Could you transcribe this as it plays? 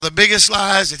The biggest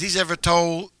lies that he's ever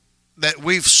told that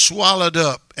we've swallowed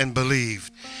up and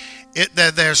believed.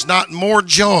 That there's not more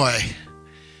joy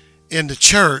in the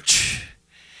church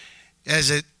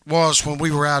as it was when we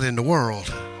were out in the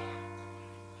world.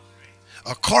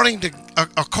 According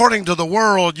to the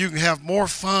world, you can have more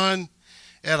fun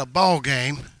at a ball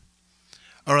game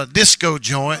or a disco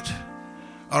joint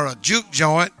or a juke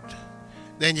joint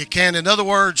than you can. In other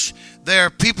words, there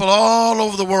are people all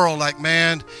over the world like,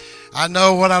 man, I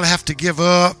know what I'll have to give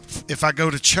up if I go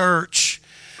to church.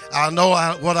 I know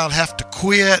what I'll have to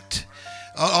quit.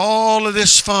 All of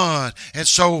this fun. And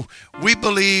so we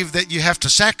believe that you have to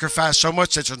sacrifice so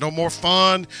much that there's no more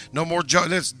fun, no more joy.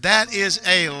 That is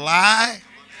a lie.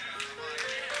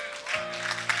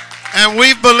 And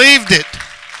we've believed it.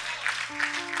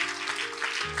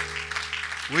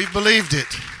 We've believed it.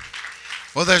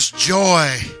 Well, there's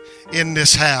joy in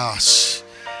this house.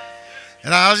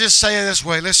 And I'll just say it this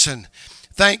way. Listen,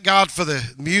 thank God for the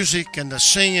music and the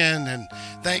singing, and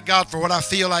thank God for what I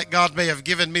feel like God may have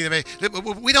given me.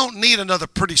 We don't need another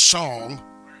pretty song.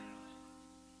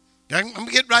 I'm going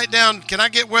to get right down. Can I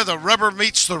get where the rubber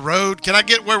meets the road? Can I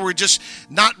get where we're just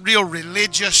not real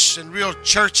religious and real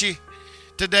churchy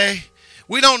today?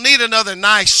 We don't need another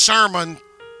nice sermon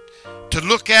to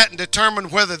look at and determine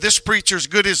whether this preacher is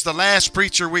good as the last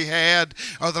preacher we had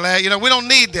or the last. We don't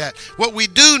need that. What we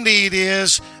do need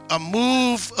is a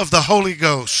move of the Holy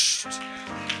Ghost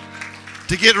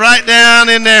to get right down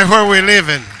in there where we're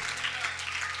living.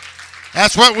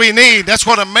 That's what we need. That's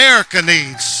what America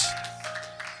needs.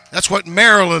 That's what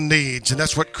Maryland needs, and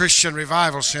that's what Christian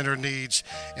Revival Center needs.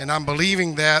 And I'm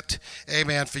believing that,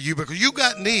 amen, for you, because you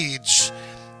got needs.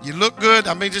 You look good.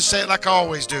 Just say it like I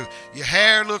always do. Your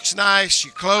hair looks nice.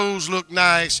 Your clothes look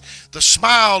nice. The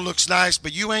smile looks nice,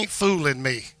 but you ain't fooling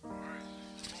me.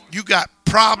 You got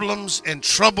problems and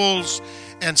troubles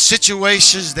and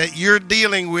situations that you're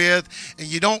dealing with, and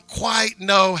you don't quite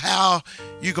know how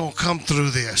you're going to come through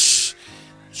this.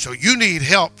 So you need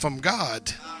help from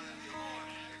God.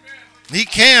 He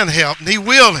can help, and He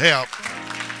will help.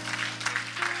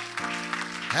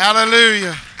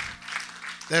 Hallelujah.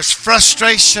 There's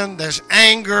frustration, there's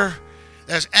anger,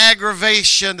 there's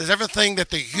aggravation, there's everything that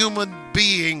the human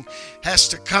being has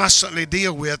to constantly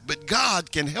deal with, but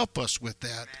God can help us with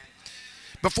that.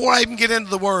 Before I even get into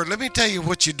the Word, let me tell you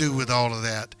what you do with all of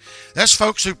that. There's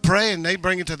folks who pray and they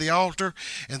bring it to the altar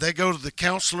and they go to the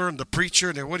counselor and the preacher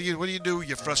and what do you do with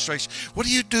your frustration? What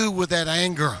do you do with that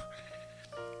anger?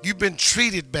 You've been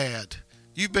treated bad.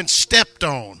 You've been stepped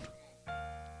on.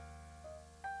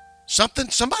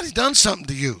 Somebody's done something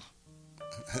to you.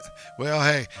 Well,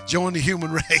 hey, join the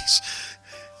human race.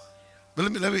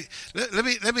 But let me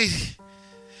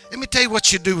tell you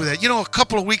what you do with that. A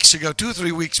couple of weeks ago, 2 or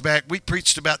 3 weeks back, we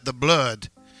preached about the blood,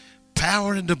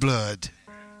 power in the blood.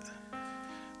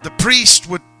 The priest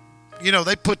would,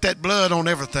 they put that blood on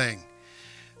everything.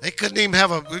 They couldn't even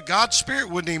have God's Spirit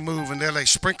wouldn't even move until they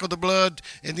sprinkled the blood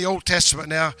in the Old Testament.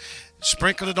 Now,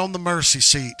 sprinkled it on the mercy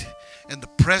seat. And the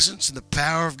presence and the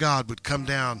power of God would come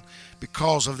down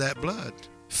because of that blood.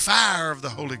 Fire of the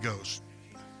Holy Ghost.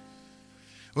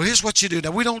 Well, here's what you do.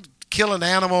 Now, we don't kill an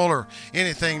animal or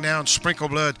anything now and sprinkle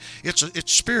blood. It's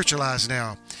spiritualized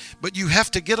now. But you have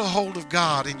to get a hold of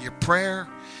God in your prayer,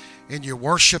 in your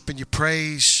worship, and your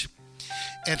praise.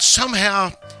 And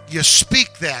somehow you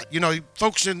speak that.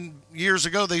 Folks years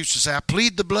ago, they used to say, I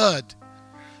plead the blood.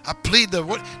 I plead the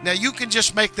what? Now, you can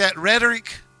just make that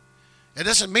rhetoric. It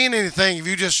doesn't mean anything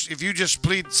if you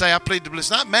just say I plead the blood.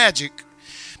 It's not magic.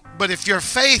 But if your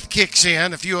faith kicks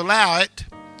in, if you allow it,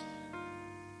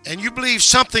 and you believe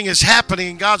something is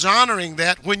happening, God's honoring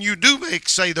that, when you do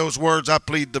say those words, I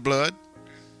plead the blood,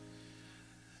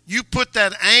 you put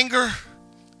that anger,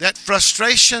 that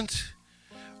frustration,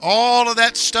 all of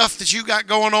that stuff that you got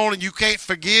going on and you can't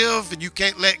forgive and you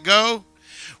can't let go,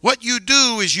 what you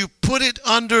do is you put it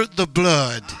under the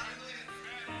blood.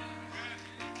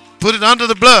 Put it under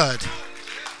the blood.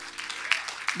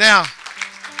 Now,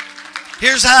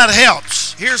 here's how it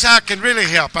helps. Here's how it can really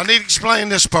help. I need to explain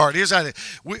this part. Here's how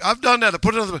I've done that. I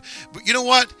put it under the blood. But you know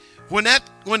what? When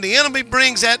the enemy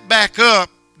brings that back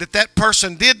up, that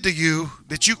person did to you,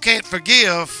 that you can't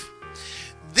forgive,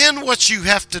 then what you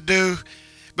have to do,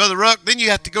 Brother Ruck, then you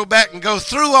have to go back and go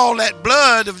through all that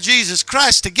blood of Jesus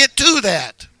Christ to get to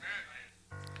that.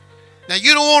 Now,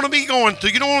 you don't want to be you don't want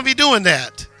to be doing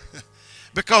that.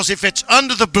 Because if it's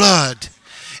under the blood,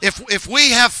 if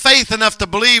we have faith enough to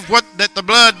believe that the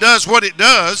blood does what it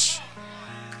does,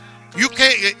 you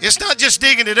can't. It's not just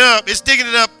digging it up. It's digging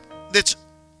it up that's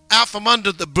out from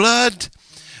under the blood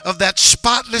of that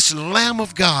spotless Lamb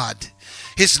of God.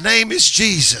 His name is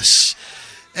Jesus.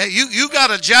 Hey, you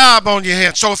got a job on your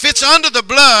hands. So if it's under the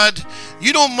blood,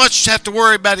 you don't much have to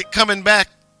worry about it coming back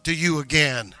to you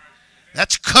again.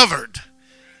 That's covered.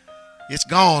 It's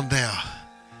gone now.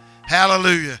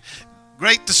 Hallelujah.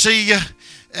 Great to see you.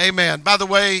 Amen. By the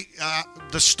way,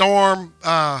 the storm,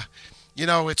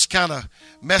 it's kind of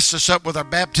messed us up with our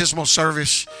baptismal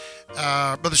service.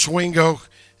 Brother Swingo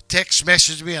text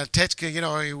messaged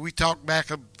me. We talked back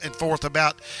and forth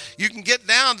about you can get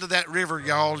down to that river,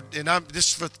 y'all. And this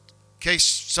is for case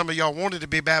some of y'all wanted to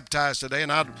be baptized today,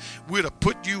 and we'd have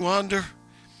put you under.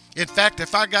 In fact,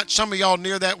 if I got some of y'all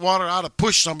near that water, I'd have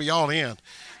pushed some of y'all in.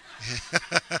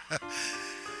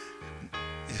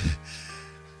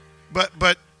 But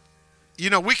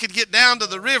we could get down to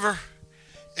the river,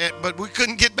 but we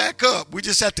couldn't get back up. We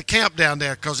just had to camp down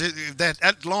there because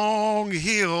that long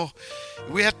hill,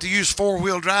 we have to use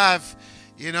four-wheel drive,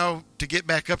 to get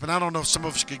back up. And I don't know if some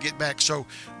of us could get back. So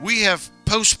we have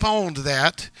postponed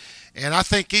that. And I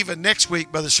think even next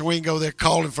week, Brother Swingo, they're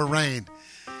calling for rain.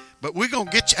 But we're going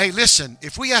to get you. Hey, listen,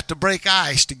 if we have to break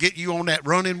ice to get you on that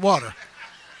running water,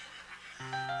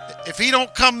 if he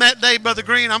don't come that day, Brother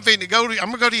Green, I'm going to go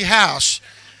to your house.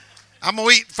 I'm going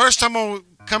to eat. First, I'm going to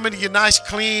come into your nice,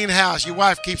 clean house. Your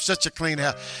wife keeps such a clean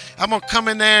house. I'm going to come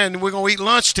in there, and we're going to eat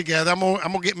lunch together. I'm going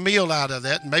to get a meal out of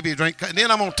that and maybe a drink. And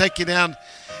then I'm going to take you down.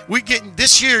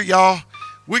 This year, y'all,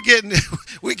 we're getting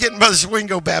Brother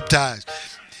Swingo baptized.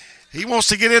 He wants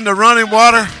to get in the running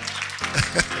water.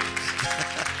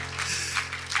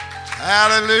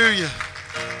 Hallelujah.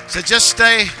 So just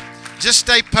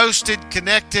stay posted,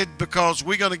 connected, because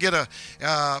we're going to get a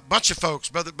bunch of folks.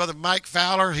 Brother Mike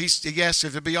Fowler, he asked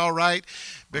if it'd be all right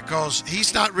because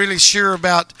he's not really sure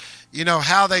about,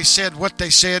 how they said what they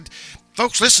said.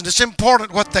 Folks, listen, it's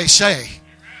important what they say.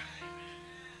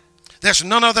 There's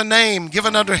none other name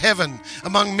given under heaven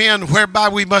among men whereby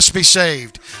we must be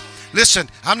saved. Listen,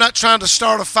 I'm not trying to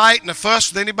start a fight and a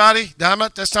fuss with anybody.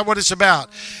 That's not what it's about.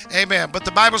 Amen. But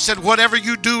the Bible said, whatever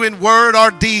you do in word or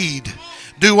deed,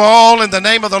 do all in the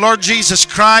name of the Lord Jesus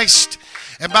Christ.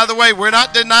 And by the way, we're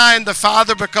not denying the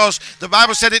Father because the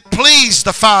Bible said it pleased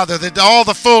the Father that all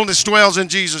the fullness dwells in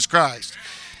Jesus Christ.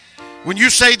 When you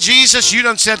say Jesus, you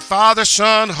done said Father,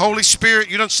 Son, Holy Spirit.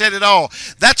 You done said it all.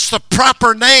 That's the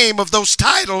proper name of those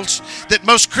titles that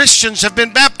most Christians have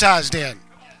been baptized in.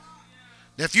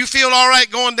 If you feel all right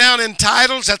going down in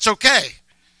titles, that's okay.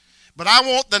 But I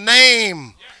want the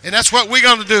name, and that's what we're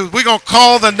going to do. We're going to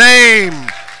call the name,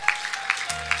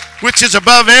 which is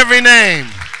above every name.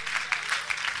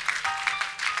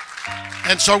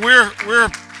 And so we're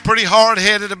pretty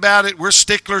hard-headed about it. We're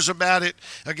sticklers about it.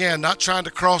 Again, not trying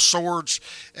to cross swords.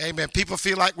 Amen. People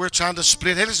feel like we're trying to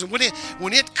split. Hey, listen,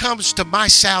 when it comes to my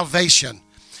salvation,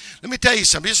 let me tell you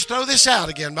something. Just throw this out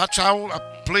again.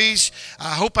 Please,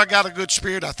 I hope I got a good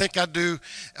spirit. I think I do.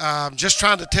 Just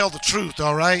trying to tell the truth,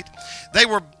 all right? They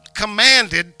were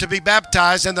commanded to be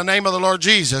baptized in the name of the Lord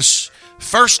Jesus.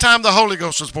 First time the Holy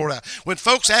Ghost was poured out. When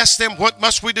folks asked them, what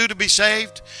must we do to be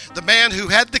saved? The man who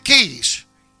had the keys,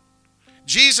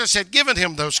 Jesus had given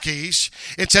him those keys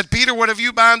and said, Peter, whatever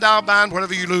you bind, I'll bind.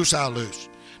 Whatever you loose, I'll loose.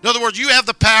 In other words, you have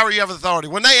the power, you have authority.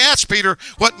 When they asked Peter,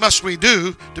 what must we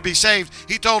do to be saved?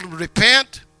 He told them to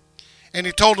repent, and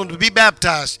he told them to be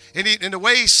baptized. And the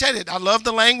way he said it, I love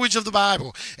the language of the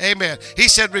Bible. Amen. He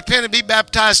said, repent and be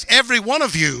baptized, every one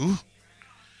of you.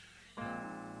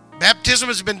 Baptism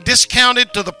has been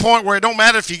discounted to the point where it don't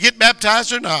matter if you get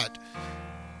baptized or not.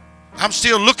 I'm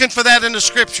still looking for that in the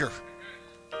Scripture.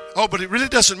 Oh, but it really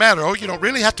doesn't matter. Oh, you don't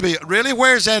really have to be. Really,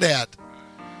 where's that at?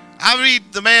 I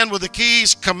read the man with the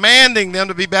keys commanding them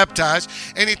to be baptized,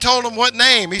 and he told them what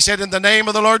name. He said, in the name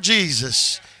of the Lord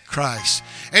Jesus Christ.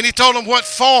 And he told them what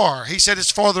for. He said,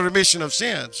 it's for the remission of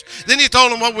sins. Then he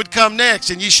told them what would come next,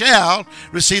 and ye shall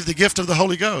receive the gift of the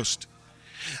Holy Ghost.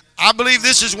 I believe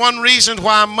this is one reason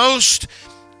why most,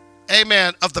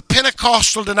 of the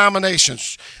Pentecostal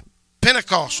denominations, don't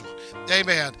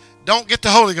get the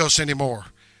Holy Ghost anymore.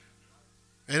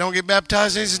 They don't get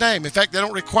baptized in his name. In fact, they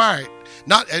don't require it.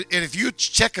 And if you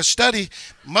check a study,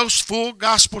 most full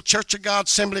gospel, Church of God,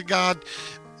 Assembly of God,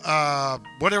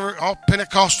 whatever, all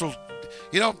Pentecostal,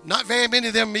 not very many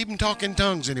of them even talk in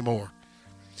tongues anymore.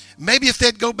 Maybe if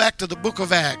they'd go back to the book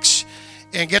of Acts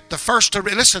and get the first to,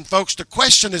 listen, folks, the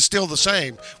question is still the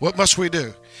same. What must we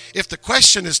do? If the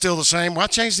question is still the same, why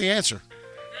change the answer?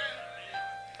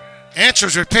 Answer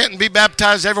is repent and be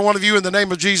baptized, every one of you, in the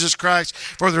name of Jesus Christ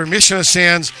for the remission of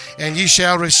sins, and ye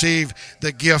shall receive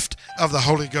the gift of the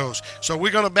Holy Ghost. So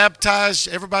we're going to baptize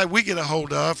everybody we get a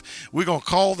hold of. We're going to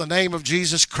call the name of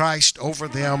Jesus Christ over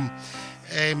them.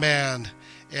 Amen.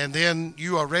 And then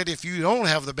you are ready. If you don't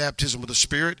have the baptism of the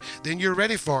Spirit, then you're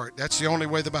ready for it. That's the only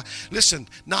way the Bible. Listen,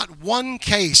 not one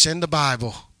case in the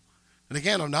Bible. And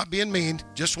again, I'm not being mean.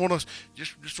 Just want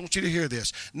you to hear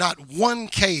this. Not one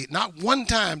case, not one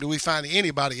time do we find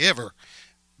anybody ever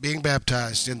being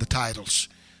baptized in the titles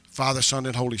Father, Son,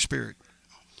 and Holy Spirit.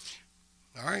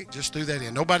 All right, just threw that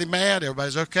in. Nobody mad?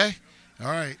 Everybody's okay?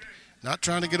 All right. Not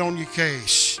trying to get on your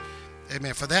case.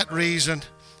 Amen. For that reason,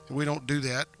 we don't do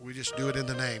that. We just do it in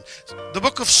the name. The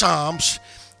book of Psalms,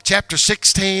 chapter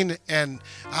 16, and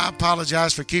I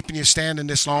apologize for keeping you standing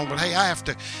this long, but hey, I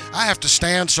have to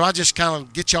stand, so I just kind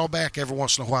of get y'all back every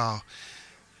once in a while.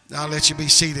 I'll let you be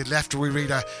seated after we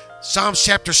read Psalms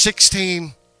chapter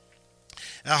 16.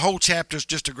 The whole chapter is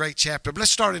just a great chapter. But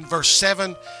let's start in verse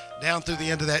 7 down through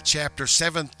the end of that chapter,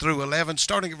 7 through 11,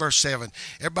 starting at verse 7.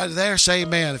 Everybody there, say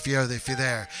amen if you're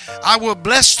there. I will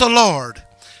bless the Lord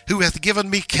who hath given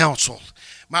me counsel.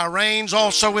 My reins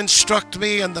also instruct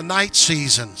me in the night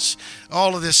seasons.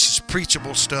 All of this is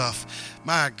preachable stuff.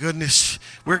 My goodness,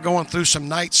 we're going through some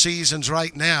night seasons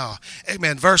right now.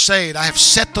 Amen. Verse 8, I have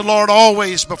set the Lord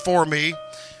always before me.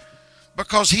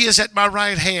 Because he is at my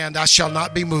right hand, I shall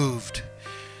not be moved.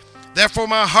 Therefore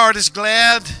my heart is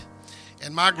glad,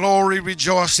 and my glory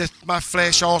rejoiceth. My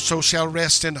flesh also shall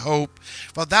rest in hope.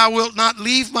 For thou wilt not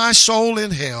leave my soul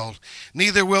in hell,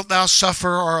 neither wilt thou suffer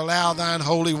or allow thine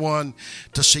Holy One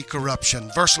to see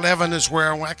corruption. Verse 11 is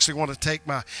where I actually want to take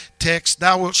my text.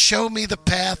 Thou wilt show me the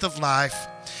path of life.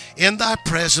 In thy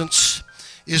presence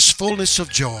is fullness of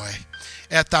joy.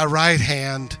 At thy right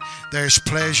hand there is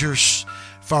pleasures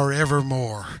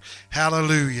forevermore.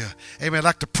 Hallelujah. Amen. I'd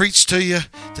like to preach to you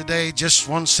today just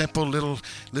one simple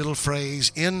little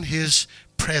phrase. In his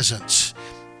presence.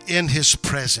 In his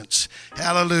presence.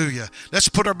 Hallelujah. Let's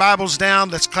put our Bibles down.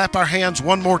 Let's clap our hands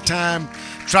one more time.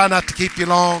 Try not to keep you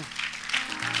long.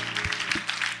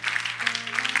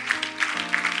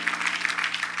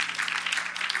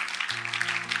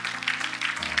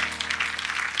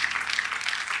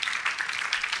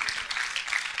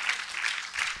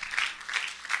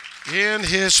 In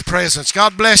his presence.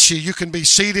 God bless you. You can be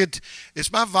seated. Is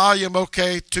my volume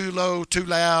okay? Too low, too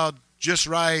loud, just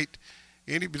right?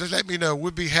 Just let me know.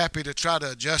 We'd be happy to try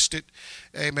to adjust it.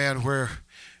 Amen. Where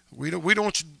we don't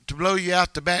want to blow you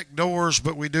out the back doors,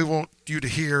 but we do want you to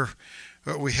hear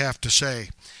what we have to say.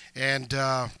 And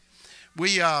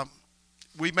we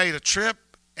made a trip,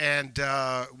 and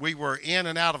we were in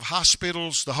and out of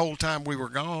hospitals the whole time we were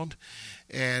gone.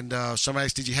 And somebody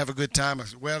asked, did you have a good time? I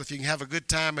said, well, if you can have a good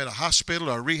time at a hospital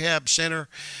or a rehab center,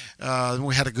 then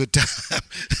we had a good time.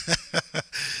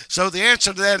 So the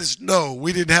answer to that is no,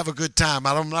 we didn't have a good time.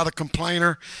 I'm not a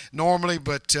complainer normally,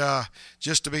 but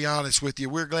just to be honest with you,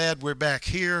 we're glad we're back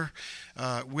here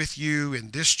with you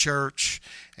in this church.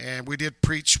 And we did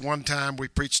preach one time. We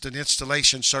preached an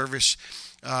installation service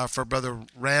for Brother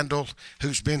Randall,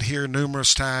 who's been here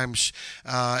numerous times.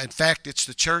 In fact, it's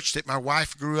the church that my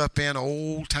wife grew up in,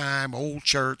 old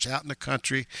church out in the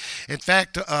country. In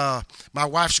fact, my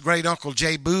wife's great uncle,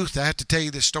 Jay Booth, I have to tell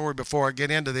you this story before I get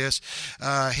into this.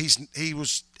 He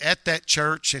was at that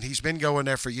church, and he's been going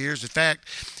there for years. In fact,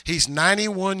 he's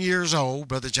 91 years old,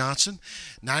 Brother Johnson,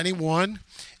 91.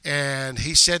 And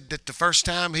he said that the first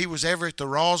time he was ever at the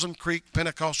Rawson Creek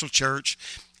Pentecostal Church,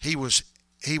 he was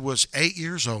 8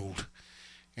 years old,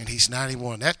 and he's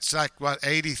 91. That's like,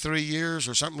 83 years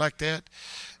or something like that?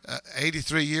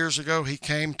 83 years ago, he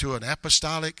came to an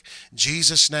apostolic,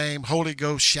 Jesus name, Holy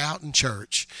Ghost shouting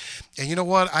church. And you know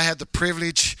what? I had the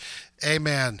privilege,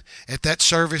 amen, at that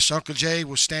service, Uncle Jay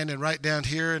was standing right down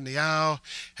here in the aisle,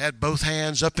 had both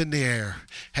hands up in the air,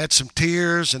 had some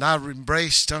tears, and I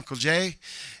embraced Uncle Jay,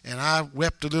 and I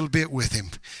wept a little bit with him.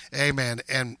 Amen.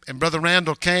 And Brother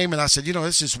Randall came, and I said,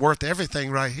 this is worth everything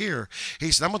right here.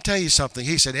 He said, I'm going to tell you something.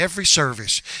 He said, every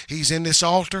service, he's in this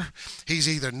altar. He's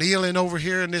either kneeling over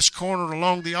here in this corner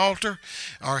along the altar,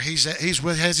 or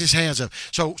has his hands up.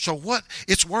 So what?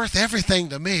 It's worth everything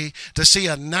to me to see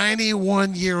a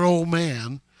 91-year-old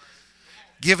man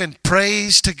giving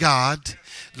praise to God,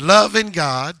 loving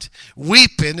God,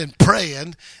 weeping and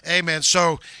praying. Amen.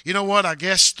 So, you know what? I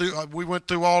guess we went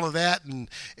through all of that, and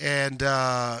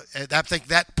I think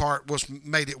that part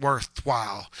made it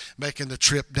worthwhile, making the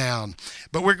trip down.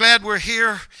 But we're glad we're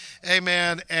here.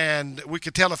 Amen. And we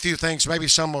could tell a few things. Maybe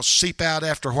some will seep out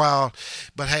after a while.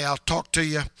 But, hey, I'll talk to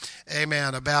you,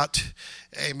 amen, about,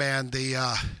 amen,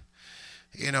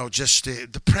 just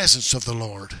the presence of the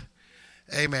Lord.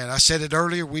 Amen. I said it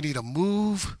earlier, we need a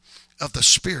move of the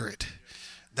Spirit.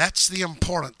 That's the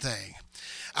important thing.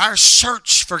 Our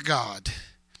search for God,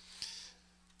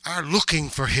 our looking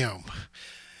for Him,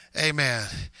 amen,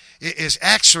 is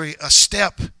actually a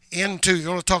step into, you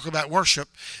want to talk about worship,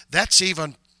 that's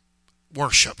even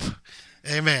worship.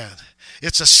 Amen.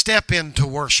 It's a step into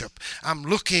worship. I'm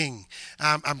looking,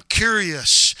 I'm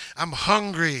curious, I'm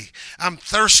hungry, I'm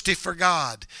thirsty for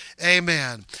God.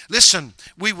 Amen. Listen,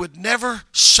 we would never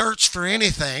search for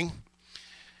anything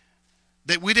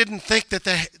that we didn't think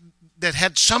that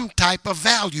had some type of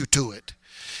value to it.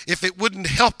 If it wouldn't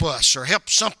help us or help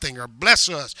something or bless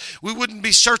us, we wouldn't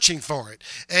be searching for it.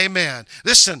 Amen.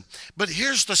 Listen, but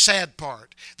here's the sad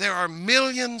part. There are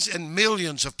millions and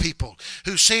millions of people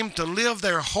who seem to live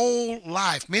their whole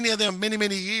life, many of them many,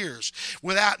 many years,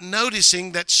 without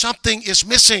noticing that something is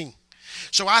missing.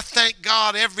 So I thank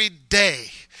God every day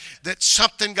that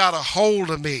something got a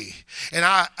hold of me, and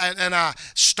I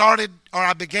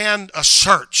began a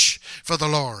search for the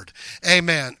Lord.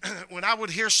 Amen. When I would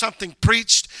hear something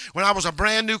preached when I was a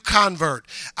brand new convert,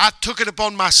 I took it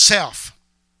upon myself.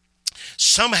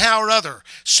 Somehow or other,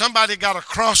 somebody got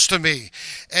across to me,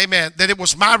 amen, that it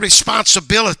was my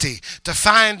responsibility to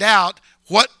find out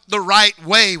what the right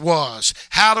way was,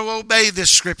 how to obey this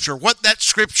scripture, what that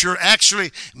scripture actually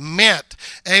meant.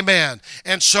 Amen.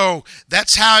 And so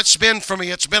that's how it's been for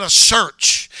me. It's been a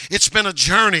search. It's been a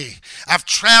journey. I've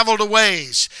traveled a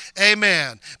ways.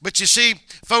 Amen. But you see,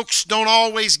 folks don't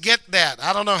always get that.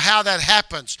 I don't know how that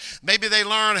happens. Maybe they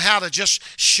learn how to just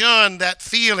shun that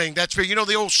feeling. That's where, you know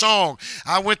the old song,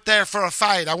 I went there for a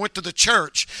fight. I went to the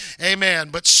church. Amen.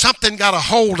 But something got a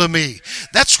hold of me.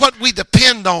 That's what we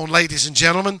depend on, ladies and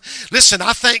gentlemen. Listen,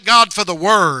 I thank God for the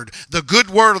word, the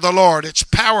good word of the Lord. It's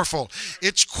powerful.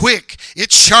 It's quick.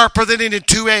 It's sharper than any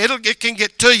two-edged. It can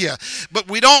get to you. But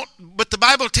the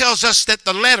Bible tells us that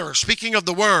the letter, speaking of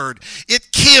the word,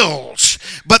 it kills,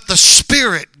 but the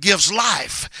spirit gives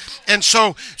life. And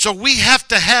so we have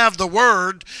to have the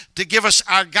word to give us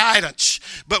our guidance.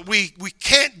 But we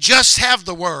can't just have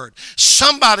the word.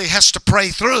 Somebody has to pray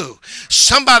through.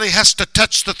 Somebody has to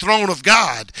touch the throne of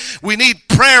God. We need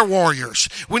prayer warriors.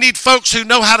 We need folks who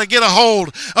know how to get a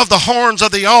hold of the horns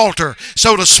of the altar,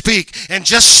 so to speak, and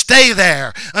just stay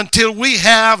there until we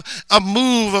have a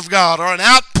move of God or an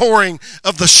outpouring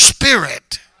of the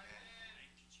Spirit.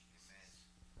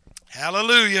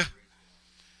 Hallelujah.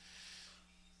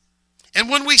 And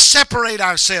when we separate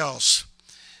ourselves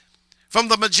from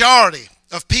the majority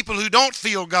of people who don't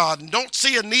feel God and don't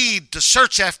see a need to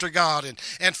search after God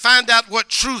and find out what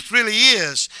truth really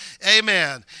is,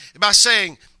 amen, by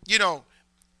saying, you know,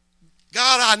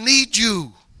 God, I need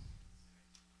you.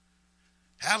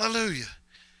 Hallelujah.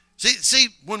 See,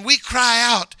 when we cry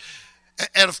out,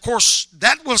 and of course,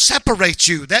 that will separate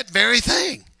you, that very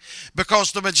thing.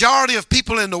 Because the majority of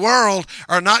people in the world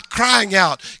are not crying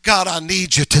out, God, I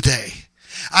need you today.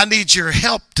 I need your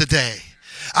help today.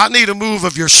 I need a move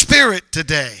of your spirit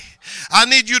today. I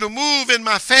need you to move in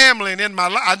my family and in my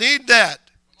life. I need that.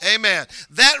 Amen.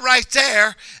 That right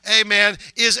there, amen,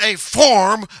 is a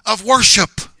form of worship.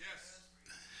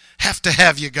 Have to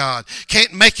have you, God.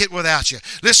 Can't make it without you.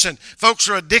 Listen, folks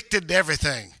are addicted to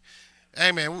everything.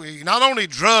 Amen. Not only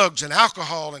drugs and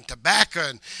alcohol and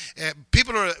tobacco, and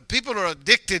people are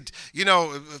addicted. You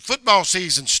know, football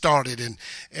season started,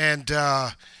 and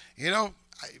you know,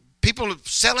 people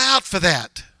sell out for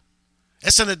that.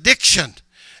 It's an addiction.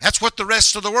 That's what the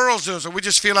rest of the world's doing. So we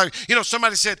just feel like, you know,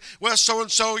 somebody said, well, so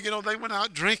and so, you know, they went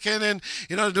out drinking and,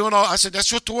 you know, doing all. I said,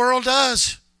 that's what the world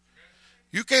does.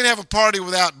 You can't have a party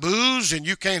without booze, and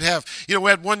you can't have, you know, we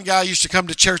had one guy used to come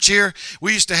to church here.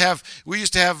 We used to have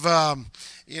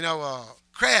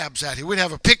crabs out here. We'd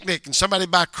have a picnic, and somebody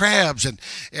buy crabs,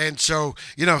 and so,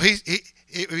 you know,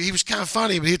 he was kind of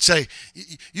funny, but he'd say,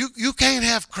 you can't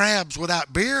have crabs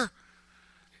without beer.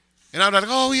 And I'm like,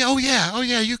 oh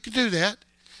yeah, you can do that.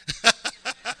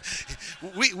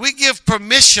 we give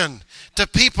permission to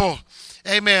people,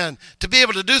 amen, to be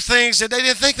able to do things that they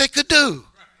didn't think they could do.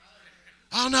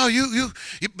 Oh no,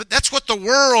 but that's what the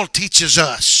world teaches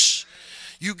us.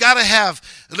 You got to have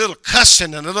a little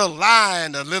cussing and a little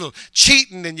lying, a little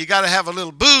cheating, and you got to have a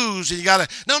little booze, and you got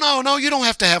to. No, you don't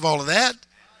have to have all of that.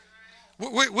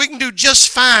 We can do just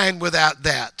fine without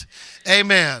that.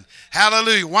 Amen.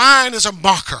 Hallelujah. Wine is a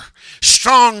mocker.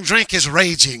 Strong drink is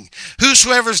raging.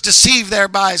 Whosoever is deceived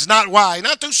thereby is not wise,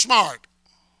 not too smart.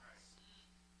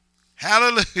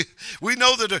 Hallelujah. We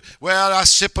know that, well, I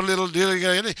sip a little.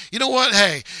 You know what?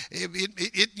 Hey,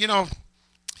 you know,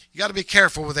 you got to be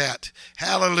careful with that.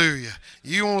 Hallelujah.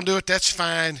 You won't do it, that's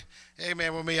fine.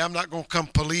 Amen with me. I'm not going to come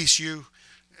police you.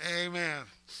 Amen.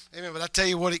 Amen. But I tell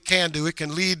you what it can do. It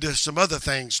can lead to some other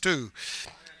things too.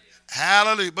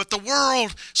 Hallelujah. But the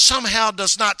world somehow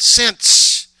does not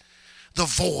sense the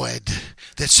void,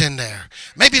 that's in there.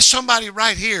 Maybe somebody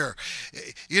right here,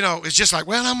 is just like,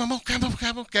 well, I'm okay,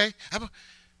 I'm okay.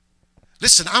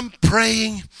 Listen, I'm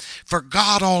praying for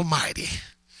God Almighty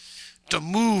to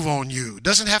move on you.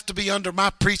 Doesn't have to be under my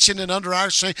preaching and under our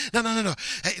saying. No.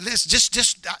 Hey,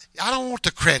 let's I don't want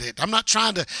the credit. I'm not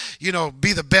trying to,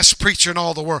 be the best preacher in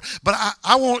all the world. But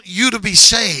I want you to be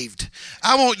saved.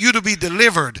 I want you to be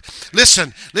delivered.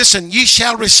 Listen, ye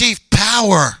shall receive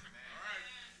power.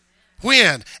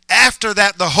 When? After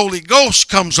that, the Holy Ghost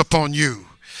comes upon you.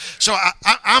 So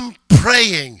I'm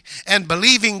praying and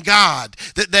believing God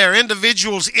that there are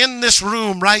individuals in this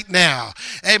room right now,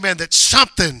 amen, that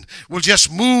something will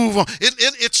just move on.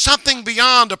 It's something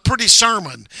beyond a pretty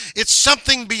sermon. It's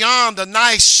something beyond a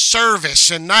nice service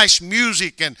and nice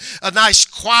music and a nice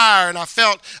choir, and I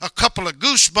felt a couple of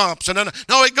goosebumps.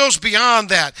 No, it goes beyond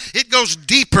that. It goes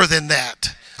deeper than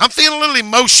that. I'm feeling a little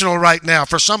emotional right now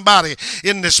for somebody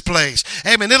in this place.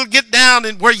 Amen. It'll get down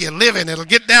in where you're living. It'll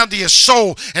get down to your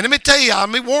soul. And let me tell you, let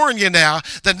me warn you now,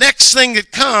 the next thing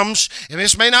that comes, and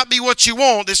this may not be what you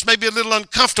want, this may be a little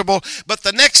uncomfortable, but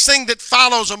the next thing that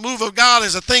follows a move of God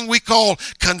is a thing we call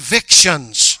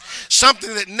convictions.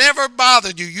 Something that never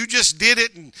bothered you. You just did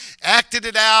it and acted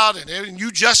it out and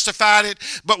you justified it.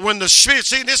 But when the Spirit,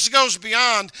 see, this goes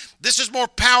beyond, this is more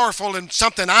powerful than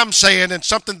something I'm saying and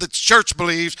something that the church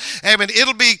believes. Amen.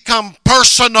 It'll become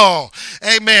personal.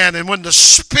 Amen. And when the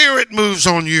Spirit moves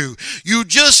on you, you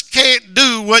just can't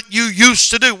do what you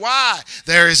used to do. Why?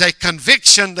 There is a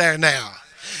conviction there now.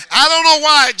 I don't know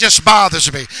why it just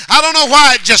bothers me. I don't know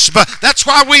why it just, that's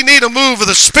why we need a move of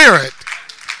the Spirit.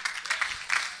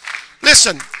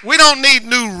 Listen, we don't need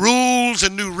new rules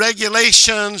and new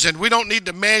regulations, and we don't need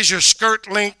to measure skirt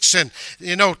lengths and,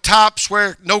 tops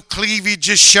where no cleavage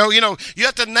is show. You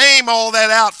have to name all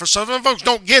that out for some folks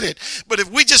don't get it. But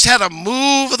if we just had a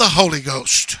move of the Holy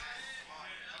Ghost.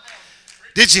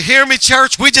 Did you hear me,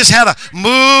 church? We just had a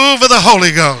move of the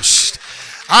Holy Ghost.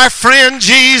 Our friend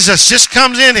Jesus just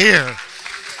comes in here.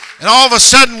 And all of a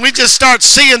sudden, we just start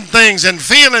seeing things and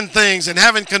feeling things and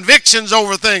having convictions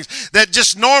over things that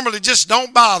just normally just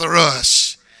don't bother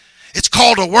us. It's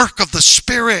called a work of the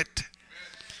Spirit.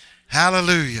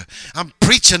 Hallelujah. I'm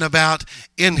preaching about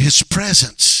in His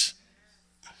presence.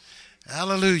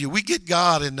 Hallelujah. We get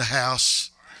God in the house.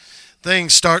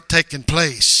 Things start taking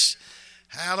place.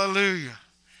 Hallelujah.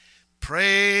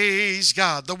 Praise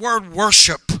God. The word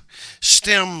worship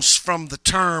stems from the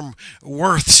term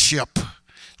worthship.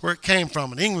 Where it came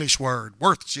from, an English word,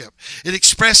 worthship. It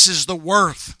expresses the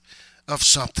worth of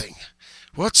something.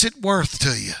 What's it worth to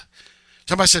you?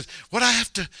 Somebody said, what I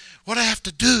have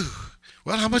to do?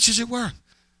 Well, how much is it worth?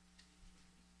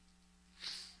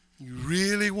 You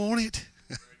really want it?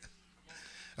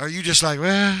 Or are you just like,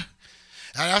 well,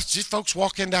 I see folks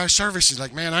walk into our services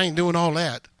like, man, I ain't doing all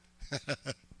that.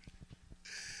 That's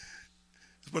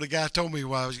what a guy told me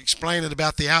while I was explaining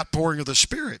about the outpouring of the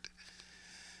Spirit.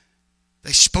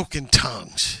 They spoke in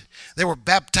tongues. They were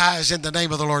baptized in the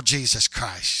name of the Lord Jesus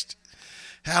Christ.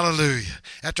 Hallelujah.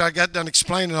 After I got done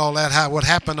explaining all that, what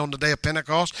happened on the day of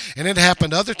Pentecost, and it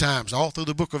happened other times, all through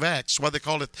the book of Acts. Why they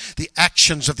call it the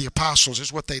actions of the apostles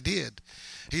is what they did.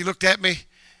 He looked at me,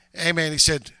 amen, he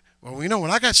said, well, when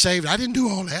I got saved, I didn't do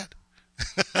all that.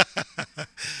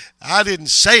 I didn't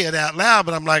say it out loud,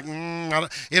 but I'm like,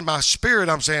 in my spirit,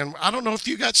 I'm saying, I don't know if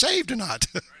you got saved or not.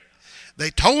 They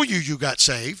told you got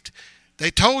saved. They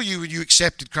told you you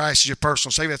accepted Christ as your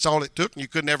personal Savior. That's all it took, and you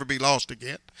could never be lost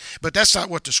again. But that's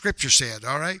not what the Scripture said,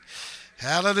 all right?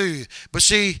 Hallelujah. But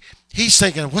see, he's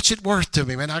thinking, what's it worth to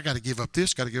me? Man, I got to give up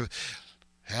this, got to give up.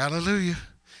 Hallelujah.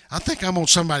 I think I'm on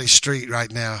somebody's street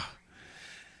right now.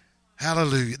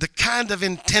 Hallelujah. The kind of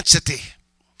intensity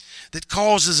that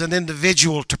causes an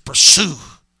individual to pursue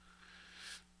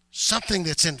something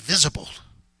that's invisible.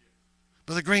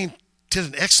 Brother Green did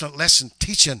an excellent lesson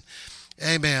teaching,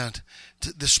 amen,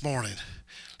 this morning.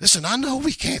 Listen, I know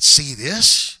we can't see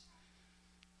this.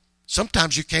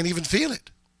 Sometimes you can't even feel it.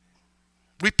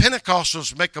 We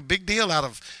Pentecostals make a big deal out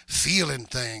of feeling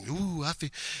things. Ooh, I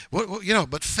feel,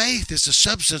 but faith is the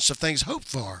substance of things hoped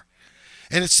for.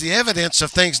 And it's the evidence of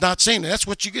things not seen. And that's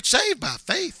what you get saved by,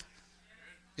 faith.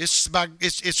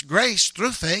 It's grace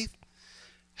through faith.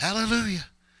 Hallelujah.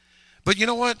 But you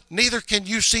know what? Neither can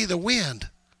you see the wind.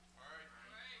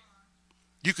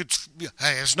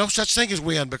 There's no such thing as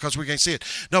wind because we can't see it.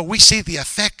 No, we see the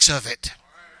effects of it.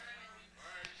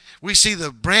 We see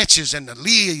the branches and the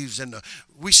leaves and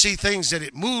we see things that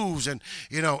it moves and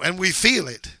we feel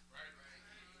it.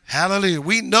 Hallelujah.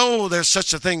 We know there's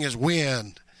such a thing as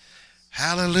wind.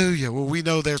 Hallelujah. Well, we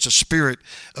know there's a Spirit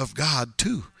of God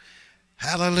too.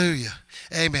 Hallelujah.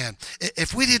 Amen.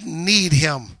 If we didn't need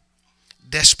Him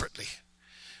desperately.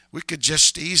 We could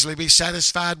just easily be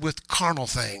satisfied with carnal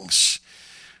things.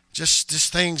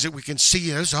 Just things that we can see.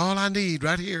 That's all I need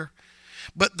right here.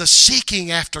 But the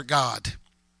seeking after God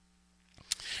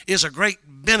is a great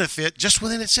benefit just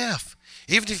within itself.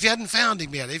 Even if you hadn't found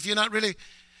him yet. If you're not really...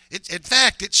 in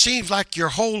fact, it seems like your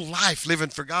whole life living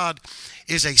for God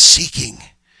is a seeking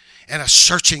and a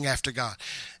searching after God.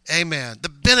 Amen. The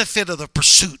benefit of the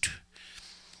pursuit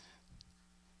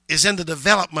is in the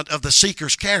development of the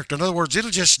seeker's character. In other words, you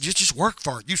just work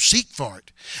for it. You seek for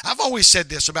it. I've always said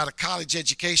this about a college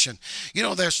education. You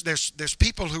know, there's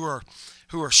people who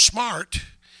are smart,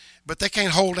 but they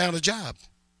can't hold down a job.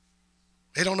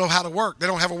 They don't know how to work. They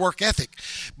don't have a work ethic.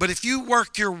 But if you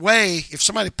work your way, if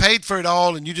somebody paid for it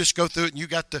all and you just go through it and you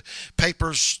got the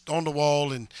papers on the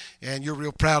wall and you're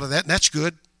real proud of that, and that's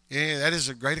good. Yeah, that is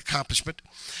a great accomplishment.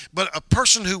 But a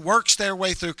person who works their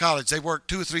way through college, they work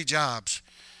 2 or 3 jobs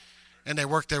and they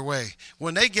work their way.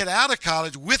 When they get out of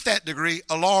college with that degree,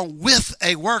 along with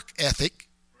a work ethic,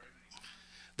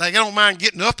 they don't mind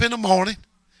getting up in the morning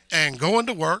and going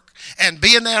to work and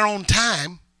being there on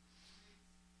time.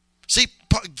 See,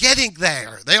 getting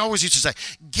there, they always used to say,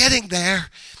 getting there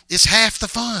is half the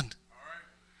fun.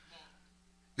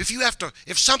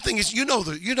 If something is, you know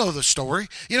the story,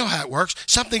 you know how it works.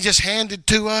 Something just handed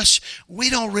to us, we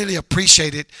don't really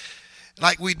appreciate it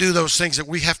like we do those things that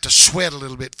we have to sweat a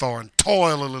little bit for and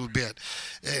toil a little bit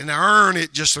and earn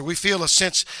it just so we feel a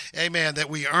sense, amen, that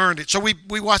we earned it. So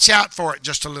we watch out for it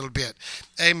just a little bit.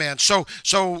 Amen. So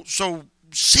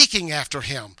seeking after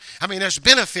him. I mean, there's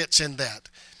benefits in that.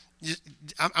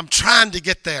 I'm trying to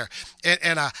get there,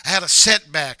 and I had a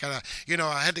setback, and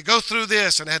I had to go through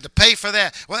this, and I had to pay for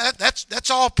that. Well,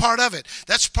 that's all part of it.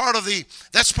 That's part of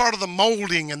the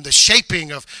molding and the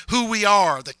shaping of who we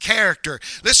are, the character.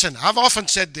 Listen, I've often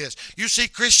said this. You see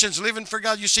Christians living for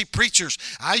God. You see preachers.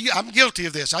 I'm guilty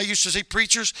of this. I used to see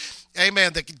preachers,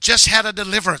 amen, that just had a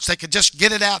deliverance. They could just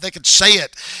get it out. They could say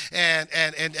it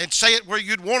and say it where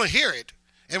you'd want to hear it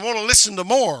and want to listen to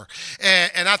more.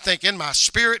 And I think in my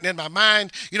spirit and in my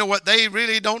mind, you know what, they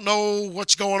really don't know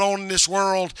what's going on in this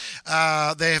world.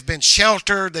 They have been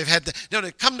sheltered. They've had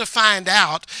to come to find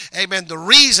out, amen, the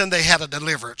reason they had a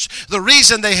deliverance, the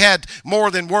reason they had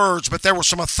more than words, but there was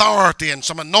some authority and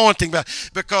some anointing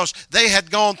because they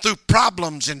had gone through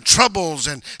problems and troubles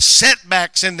and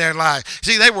setbacks in their life.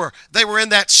 See, they were in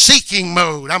that seeking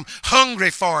mode. I'm hungry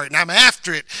for it and I'm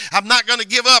after it. I'm not going to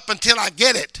give up until I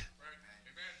get it.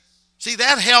 See,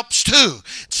 that helps too.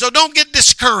 So don't get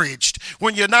discouraged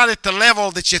when you're not at the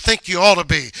level that you think you ought to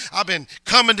be. I've been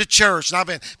coming to church and I've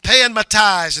been paying my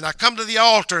tithes and I come to the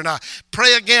altar and I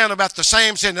pray again about the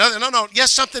same sin. No.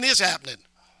 Yes, something is happening.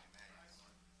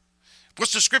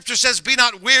 What's the scripture says? Be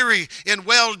not weary in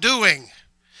well-doing,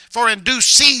 for in due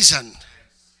season.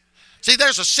 See,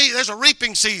 there's a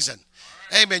reaping season.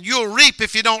 Amen. You'll reap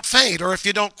if you don't faint or if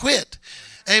you don't quit.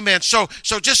 Amen. So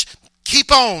just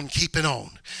keep on keeping on.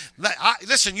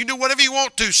 Listen, you do whatever you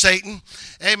want to, Satan.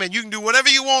 Amen. You can do whatever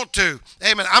you want to.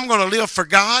 Amen. I'm going to live for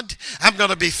God. I'm going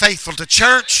to be faithful to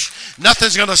church.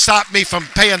 Nothing's going to stop me from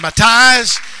paying my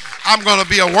tithes. I'm going to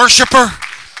be a worshiper.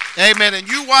 Amen. And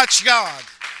you watch God.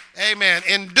 Amen.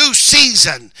 In due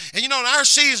season. And in our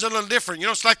season is a little different.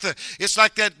 It's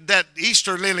like that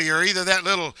Easter lily or either that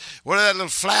little, whatever that little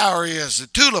flower is, the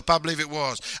tulip, I believe it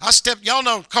was. Y'all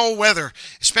know cold weather,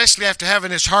 especially after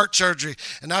having this heart surgery,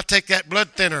 and I take that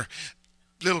blood thinner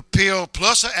little pill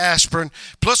plus an aspirin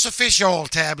plus a fish oil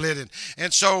tablet.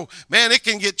 And so, man, it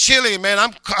can get chilly, man.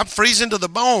 I'm freezing to the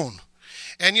bone.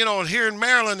 And here in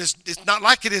Maryland, it's not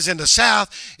like it is in the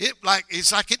South.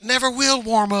 It's like it never will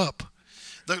warm up.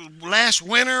 The last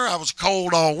winter, I was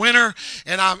cold all winter,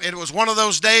 and it was one of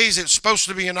those days. It was supposed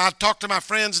to be, and I talked to my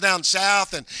friends down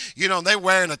south, and they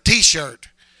wearing a T-shirt,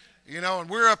 and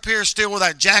we're up here still with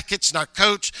our jackets and our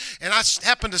coats. And I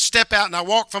happened to step out, and I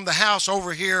walked from the house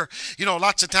over here,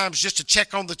 lots of times just to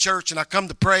check on the church, and I come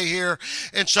to pray here.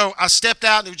 And so I stepped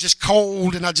out, and it was just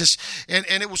cold, and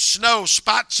and it was snow,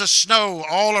 spots of snow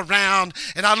all around.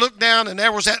 And I looked down, and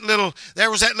there was that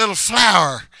little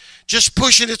flower just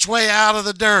pushing its way out of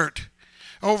the dirt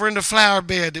over in the flower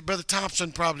bed that Brother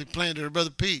Thompson probably planted, or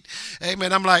Brother Pete.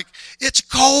 Amen. I'm like, it's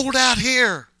cold out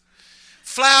here.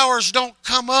 Flowers don't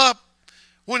come up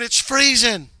when it's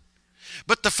freezing.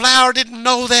 But the flower didn't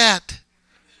know that.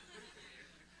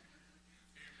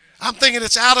 I'm thinking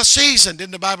it's out of season.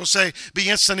 Didn't the Bible say, be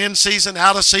instant in season,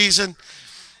 out of season?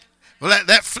 Well,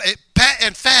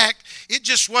 in fact, it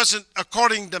just wasn't,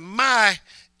 according to my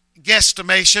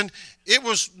guesstimation, it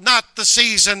was not the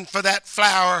season for that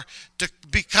flower to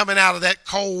be coming out of that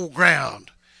cold ground.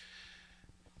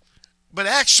 But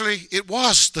actually, it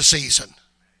was the season.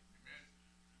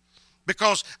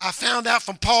 Because I found out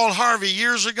from Paul Harvey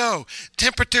years ago,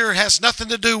 temperature has nothing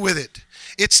to do with it.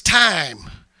 It's time.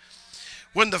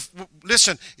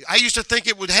 Listen, I used to think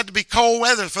it would have to be cold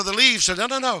weather for the leaves. So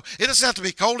no. It doesn't have to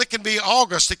be cold. It can be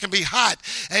August. It can be hot.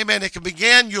 Amen. It can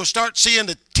begin. You'll start seeing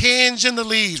the tinge in the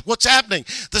leaves. What's happening?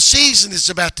 The season is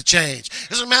about to change. It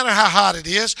doesn't matter how hot it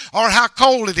is or how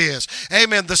cold it is.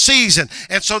 Amen. The season.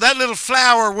 And so that little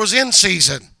flower was in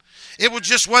season. It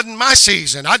just wasn't my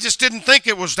season. I just didn't think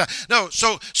it was that. No,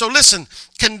 so listen,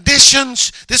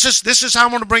 conditions, this is how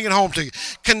I want to bring it home to you.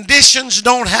 Conditions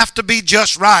don't have to be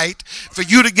just right for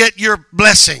you to get your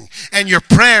blessing and your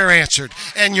prayer answered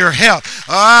and your help.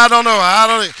 Oh, I don't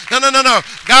know. No.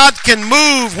 God can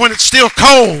move when it's still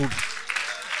cold.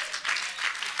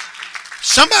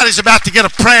 Somebody's about to get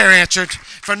a prayer answered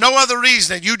for no other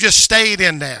reason than you just stayed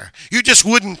in there. You just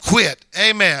wouldn't quit.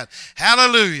 Amen.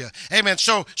 Hallelujah. Amen.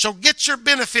 So get your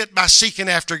benefit by seeking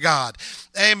after God.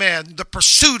 Amen. The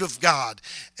pursuit of God.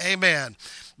 Amen.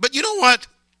 But you know what?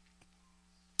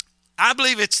 I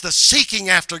believe it's the seeking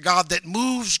after God that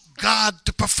moves God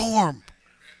to perform.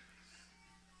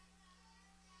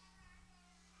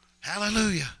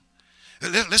 Hallelujah.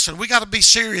 Listen, we got to be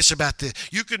serious about this.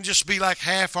 You can just be like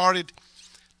half-hearted.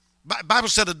 Bible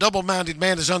said a double-minded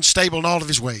man is unstable in all of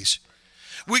his ways.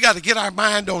 We got to get our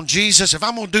mind on Jesus. If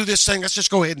I'm going to do this thing, let's just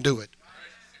go ahead and do it.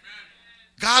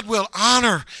 God will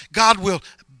honor. God will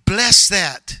bless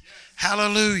that.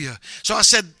 Hallelujah. So I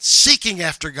said seeking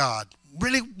after God.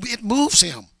 Really, it moves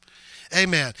him.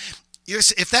 Amen.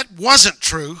 If that wasn't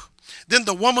true, then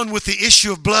the woman with the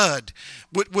issue of blood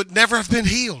would never have been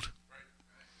healed.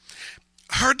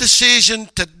 Her decision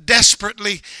to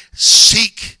desperately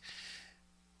seek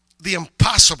the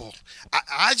impossible,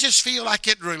 I just feel like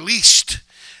it released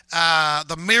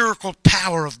the miracle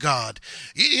power of God.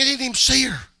 You didn't even see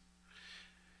her.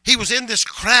 He was in this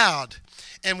crowd,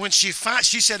 and when she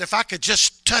said, if I could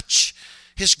just touch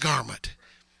his garment.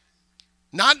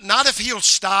 Not if he'll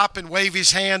stop and wave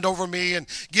his hand over me and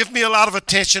give me a lot of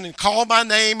attention and call my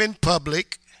name in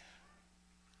public.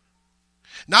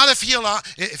 Not if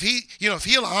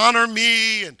he'll honor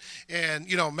me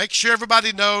and make sure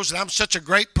everybody knows that I'm such a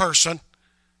great person.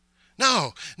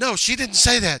 No, she didn't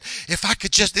say that. If I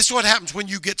could just, this is what happens when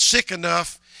you get sick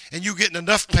enough and you get in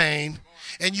enough pain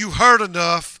and you hurt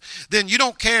enough, then you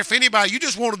don't care if anybody, you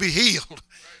just want to be healed.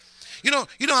 You know,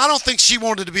 I don't think she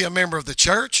wanted to be a member of the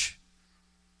church.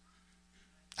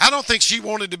 I don't think she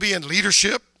wanted to be in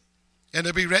leadership. And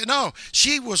to be ready. No,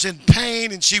 she was in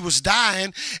pain and she was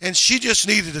dying and she just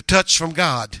needed a touch from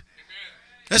God. Amen.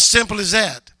 As simple as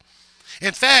that.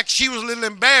 In fact, she was a little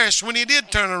embarrassed when he did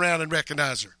turn around and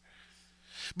recognize her.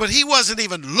 But he wasn't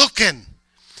even looking.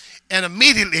 And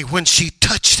immediately when she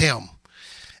touched him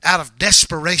out of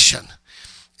desperation,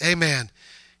 amen,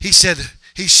 he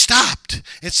stopped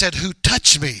and said, who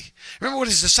touched me? Remember what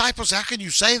his disciples, how can you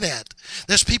say that?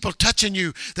 There's people touching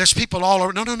you. There's people all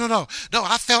over. No. No,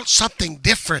 I felt something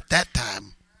different that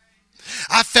time.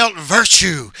 I felt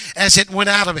virtue as it went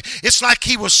out of me. It's like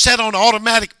he was set on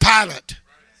automatic pilot.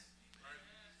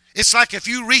 It's like if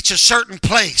you reach a certain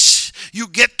place, you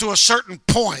get to a certain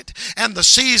point, and the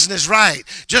season is right.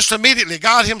 Just immediately,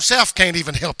 God himself can't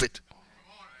even help it.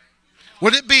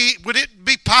 Would it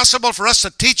be possible for us to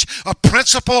teach a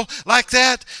principle like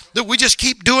that we just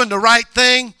keep doing the right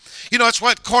thing? You know, it's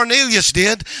what Cornelius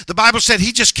did. The Bible said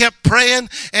he just kept praying,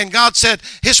 and God said,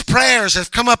 his prayers have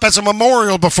come up as a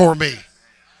memorial before me.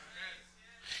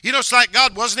 You know, it's like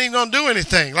God wasn't even going to do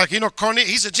anything. Like, Cornelius,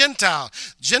 he's a Gentile.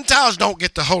 Gentiles don't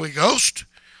get the Holy Ghost.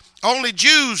 Only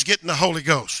Jews get the Holy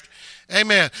Ghost.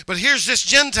 Amen. But here's this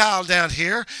Gentile down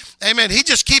here. Amen. He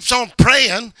just keeps on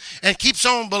praying and keeps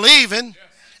on believing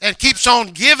and keeps on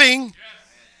giving.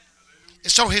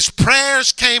 So his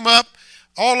prayers came up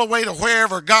all the way to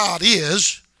wherever God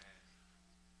is.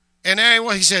 And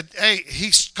anyway, he said,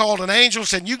 he called an angel and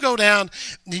said, you go down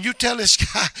and you tell this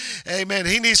guy, amen,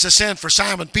 he needs to send for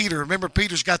Simon Peter. Remember,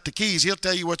 Peter's got the keys. He'll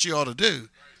tell you what you ought to do.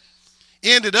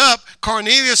 Ended up,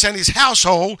 Cornelius and his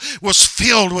household was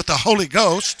filled with the Holy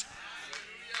Ghost.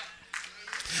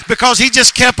 Because he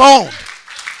just kept on.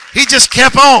 He just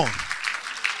kept on.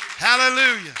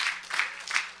 Hallelujah.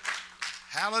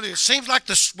 Hallelujah. It seems like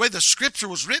the way the scripture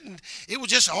was written, it was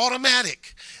just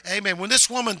automatic. Amen. When this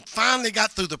woman finally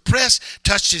got through the press,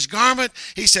 touched his garment,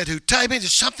 he said, who touched me?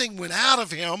 Something went out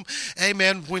of him.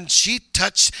 Amen. When she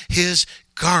touched his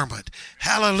garment.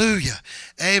 Hallelujah.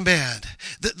 Amen.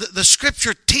 The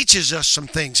scripture teaches us some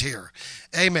things here.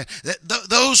 Amen.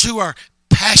 Those who are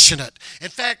passionate. In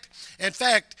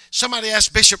fact, somebody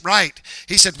asked Bishop Wright,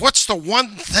 he said, what's the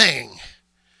one thing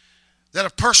that a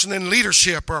person in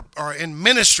leadership or in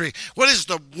ministry, what is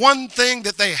the one thing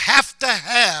that they have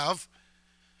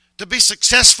to be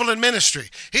successful in ministry?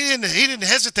 He didn't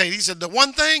hesitate. He said the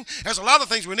one thing, there's a lot of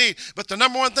things we need, but the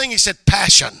number one thing, he said,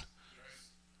 passion.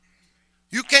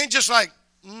 You can't just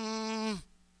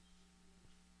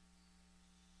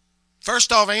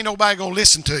first off, ain't nobody gonna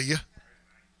listen to you.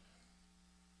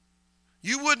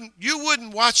 You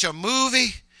wouldn't watch a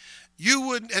movie. You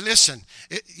wouldn't, and listen,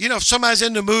 if somebody's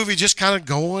in the movie just kind of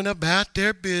going about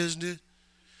their business,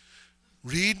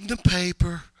 reading the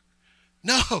paper.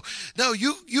 No,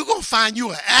 you're going to find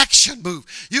you an action move.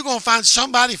 You're going to find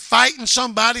somebody fighting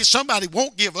somebody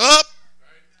won't give up.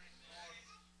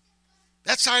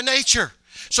 That's our nature.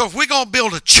 So if we're going to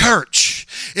build a church,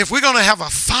 if we're going to have a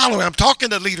following, I'm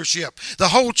talking to leadership, the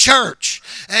whole church,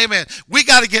 amen, we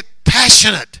got to get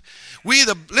passionate.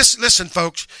 Listen,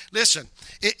 folks, listen.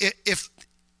 If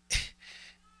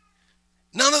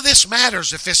none of this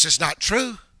matters if this is not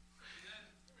true.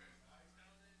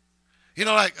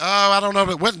 I don't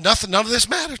know, but none of this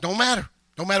matters. Don't matter.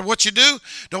 Don't matter what you do.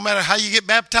 Don't matter how you get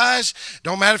baptized.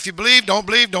 Don't matter if you believe, don't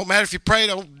believe. Don't matter if you pray.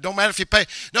 Don't matter if you pay.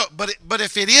 No, but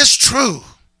if it is true,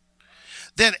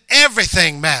 then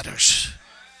everything matters.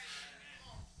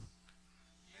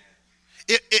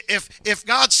 If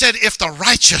God said, if the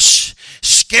righteous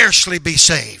scarcely be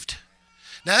saved.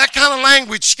 Now that kind of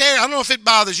language scares. I don't know if it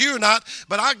bothers you or not,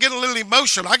 but I get a little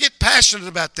emotional. I get passionate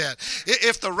about that.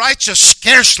 If the righteous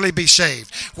scarcely be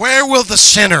saved, where will the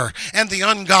sinner and the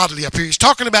ungodly appear? He's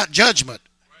talking about judgment.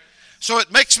 So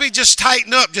it makes me just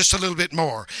tighten up just a little bit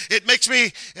more. It makes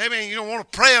me,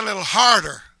 want to pray a little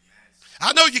harder.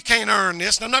 I know you can't earn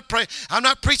this, and I'm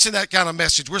not preaching that kind of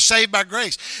message. We're saved by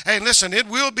grace. Hey, listen, it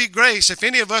will be grace if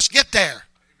any of us get there.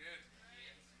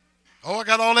 Oh, I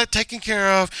got all that taken care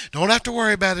of. Don't have to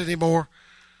worry about it anymore.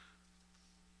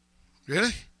 Really?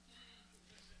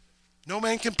 No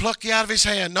man can pluck you out of his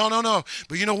hand. No.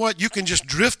 But you know what? You can just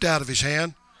drift out of his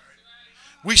hand.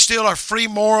 We still are free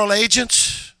moral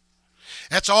agents.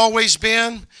 That's always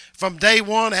been from day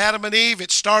one, Adam and Eve.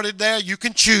 It started there. You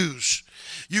can choose.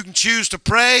 You can choose to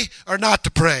pray or not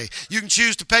to pray. You can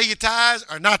choose to pay your tithes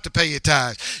or not to pay your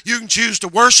tithes. You can choose to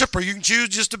worship or you can choose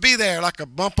just to be there like a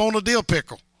bump on a dill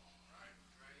pickle.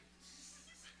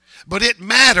 But it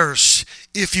matters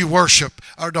if you worship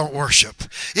or don't worship.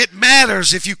 It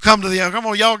matters if you come to the... Come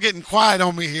on, y'all getting quiet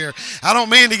on me here. I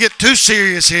don't mean to get too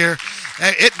serious here.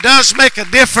 It does make a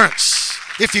difference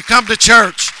if you come to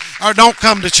church or don't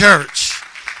come to church.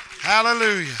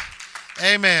 Hallelujah.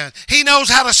 Amen. He knows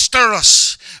how to stir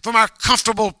us from our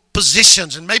comfortable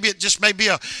positions. And maybe it just may be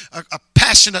a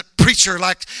passionate preacher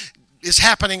like is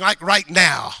happening like right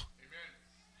now.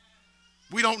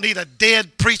 We don't need a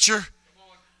dead preacher.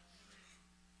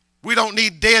 We don't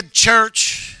need dead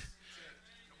church.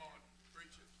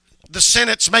 The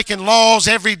Senate's making laws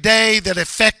every day that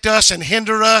affect us and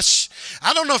hinder us.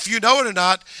 I don't know if you know it or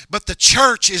not, but the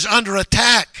church is under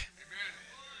attack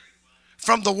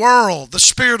from the world, the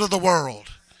spirit of the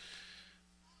world.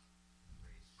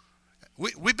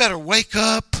 We better wake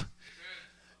up,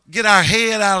 get our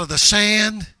head out of the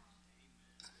sand.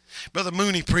 Brother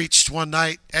Mooney preached one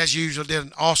night, as usual, did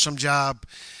an awesome job.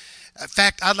 In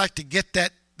fact, I'd like to get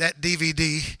that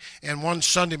DVD, and one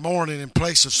Sunday morning in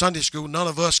place of Sunday school, none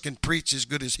of us can preach as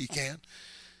good as he can,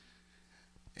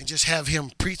 and just have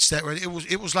him preach that way.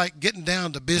 It was like getting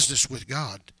down to business with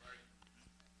God.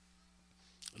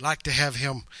 I'd like to have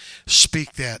him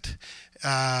speak that.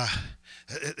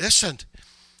 Listen,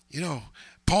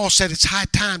 Paul said it's high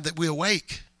time that we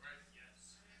awake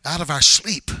out of our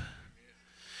sleep.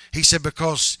 He said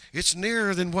because it's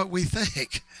nearer than what we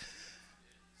think.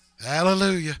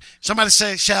 Hallelujah. Somebody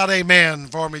shout amen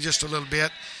for me just a little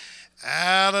bit.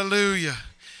 Hallelujah.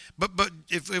 But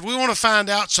if we want to find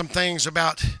out some things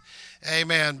about,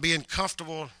 amen, being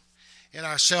comfortable in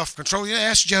our self-control,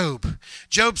 ask Job.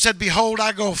 Job said, behold,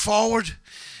 I go forward,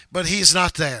 but he is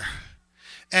not there.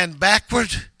 And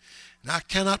backward, and I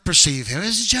cannot perceive him.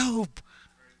 This is Job.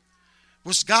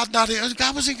 Was God not in?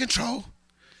 God was in control.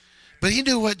 But he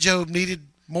knew what Job needed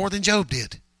more than Job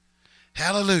did.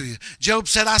 Hallelujah. Job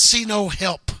said, I see no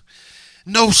help,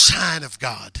 no sign of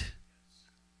God.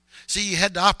 See, you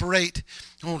had to operate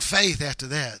on faith after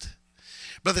that.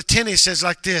 Brother Tenney says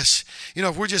like this,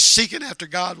 if we're just seeking after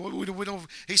God, we don't,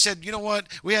 he said, you know what,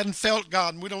 we hadn't felt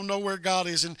God and we don't know where God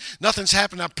is and nothing's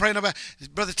happened. I'm praying about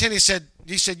it. Brother Tenney said,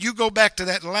 you go back to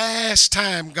that last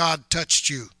time God touched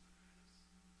you.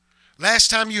 Last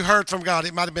time you heard from God,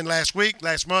 it might have been last week,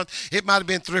 last month. It might have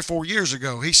been 3 or 4 years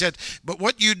ago. He said, but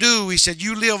what you do, he said,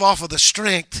 you live off of the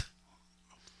strength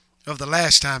of the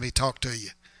last time he talked to you.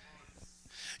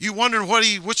 You wondering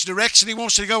which direction he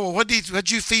wants you to go. Well,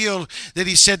 what'd you feel that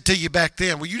he said to you back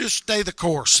then? Well, you just stay the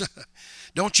course.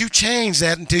 Don't you change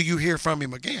that until you hear from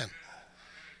him again.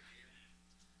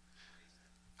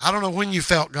 I don't know when you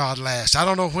felt God last. I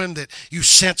don't know when that you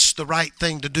sensed the right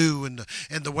thing to do and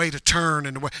the way to turn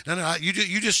and the way. No,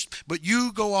 but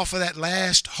you go off of that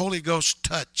last Holy Ghost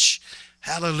touch.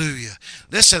 Hallelujah.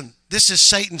 Listen, this is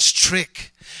Satan's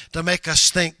trick to make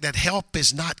us think that help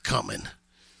is not coming.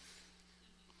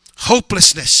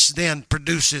 Hopelessness then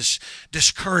produces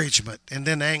discouragement, and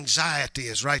then anxiety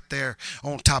is right there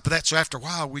on top of that. So after a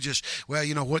while, we just,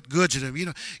 what good's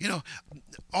it?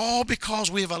 All because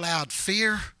we've allowed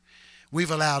fear, we've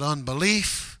allowed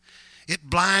unbelief. It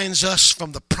blinds us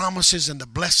from the promises and the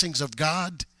blessings of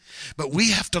God. But we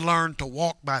have to learn to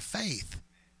walk by faith.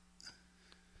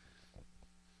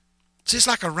 It's just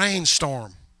like a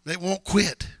rainstorm. It won't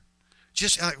quit.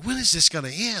 Just like, when is this going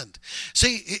to end?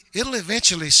 See, it'll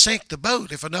eventually sink the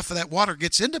boat if enough of that water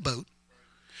gets in the boat.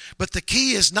 But the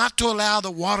key is not to allow the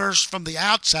waters from the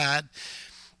outside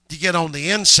to get on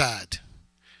the inside.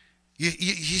 You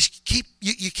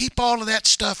keep all of that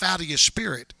stuff out of your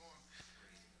spirit.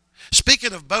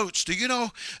 Speaking of boats, do you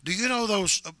know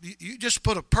those? You just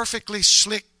put a perfectly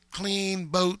slick, clean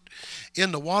boat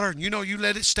in the water, and you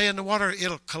let it stay in the water,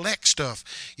 it'll collect stuff.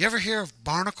 You ever hear of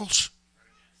barnacles?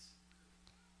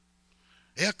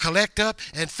 They'll collect up.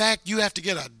 In fact, you have to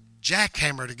get a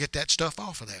jackhammer to get that stuff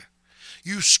off of there.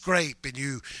 You scrape and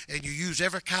you use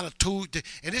every kind of tool,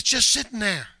 and it's just sitting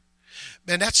there.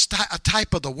 And that's a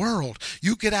type of the world.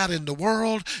 You get out in the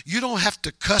world, you don't have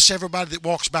to cuss everybody that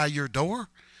walks by your door.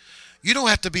 You don't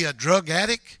have to be a drug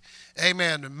addict.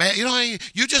 Amen.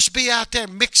 You just be out there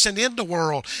mixing in the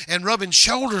world and rubbing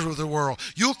shoulders with the world.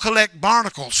 You'll collect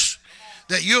barnacles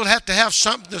that you'll have to have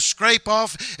something to scrape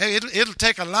off. It'll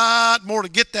take a lot more to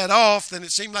get that off than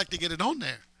it seemed like to get it on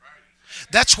there.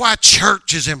 That's why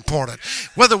church is important.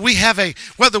 Whether we have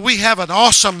an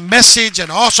awesome message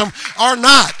and awesome or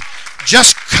not,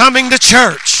 just coming to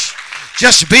church,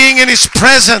 just being in His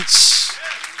presence.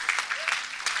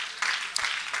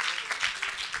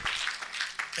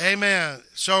 Amen.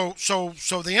 So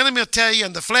the enemy will tell you,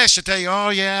 and the flesh will tell you, oh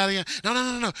yeah.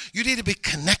 No. You need to be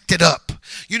connected up.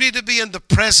 You need to be in the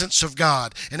presence of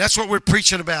God. And that's what we're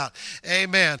preaching about.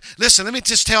 Amen. Listen, let me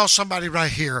just tell somebody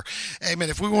right here. Amen.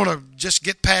 If we want to just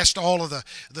get past all of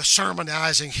the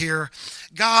sermonizing here,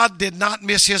 God did not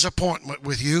miss His appointment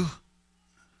with you.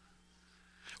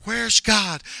 Where's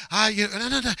God?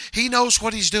 No. He knows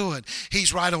what He's doing.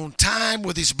 He's right on time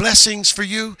with His blessings for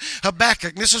you.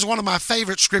 Habakkuk, this is one of my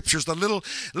favorite scriptures, the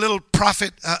little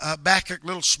prophet Habakkuk,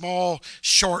 little small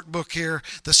short book here,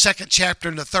 the 2nd chapter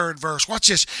and the 3rd verse. Watch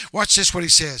this what he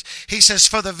says. He says,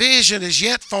 for the vision is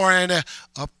yet for an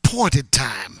appointed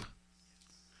time,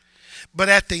 but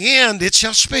at the end it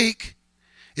shall speak.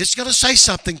 It's going to say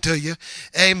something to you,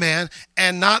 amen,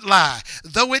 and not lie.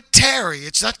 Though it tarry,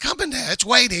 it's not coming there. It's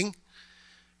waiting.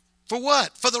 For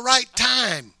what? For the right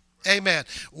time, amen.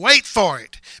 Wait for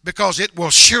it, because it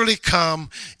will surely come.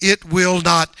 It will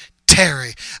not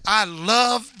tarry. I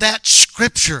love that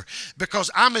scripture because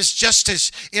I'm just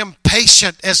as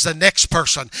impatient as the next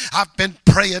person. I've been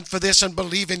praying for this and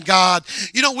believing God.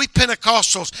 We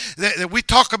Pentecostals, we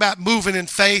talk about moving in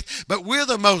faith, but we're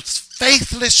the most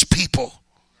faithless people.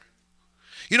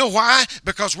 You know why?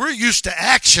 Because we're used to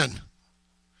action.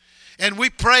 And we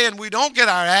pray and we don't get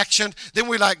our action. Then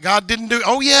we're like, God didn't do.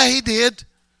 Oh, yeah, He did.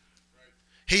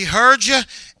 He heard you,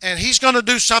 and He's going to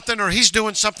do something, or He's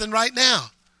doing something right now.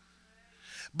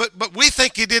 But we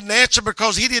think He didn't answer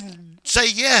because He didn't say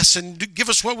yes and give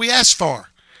us what we asked for.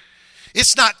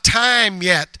 It's not time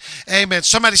yet. Amen.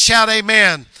 Somebody shout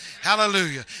amen.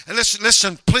 Hallelujah. And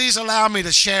listen, please allow me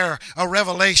to share a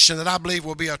revelation that I believe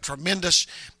will be a tremendous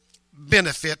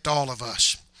benefit to all of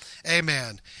us.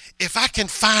 Amen. If I can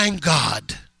find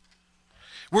God,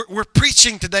 we're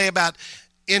preaching today about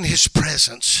in His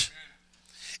presence.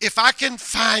 If I can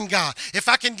find God, if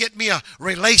I can get me a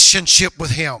relationship with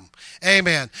Him,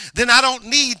 amen, then I don't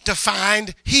need to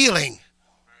find healing.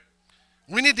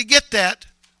 We need to get that.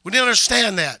 We need to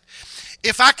understand that.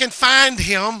 If I can find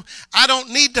Him, I don't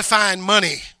need to find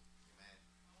money.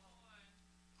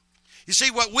 You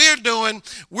see, what we're doing,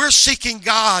 we're seeking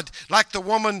God like the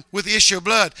woman with the issue of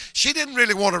blood. She didn't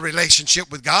really want a relationship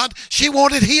with God. She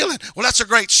wanted healing. Well, that's a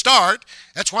great start.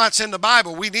 That's why it's in the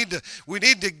Bible. We need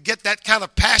to get that kind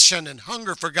of passion and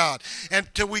hunger for God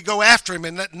until we go after Him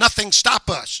and let nothing stop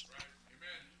us.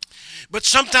 But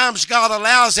sometimes God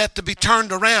allows that to be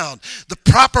turned around. The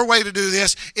proper way to do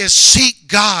this is seek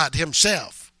God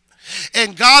Himself.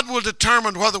 And God will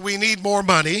determine whether we need more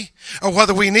money or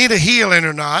whether we need a healing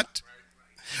or not.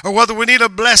 or whether we need a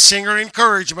blessing or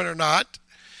encouragement or not.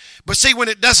 But see, when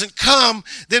it doesn't come,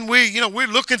 then we're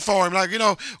looking for him. Like,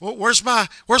 where's my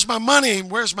money?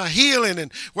 Where's my healing?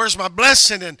 And where's my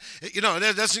blessing? And,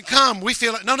 it doesn't come. We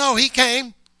feel like, no, he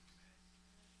came.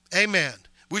 Amen.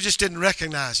 We just didn't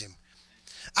recognize him.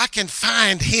 I can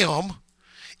find him.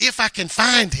 If I can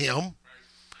find him,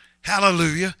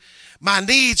 hallelujah, my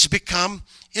needs become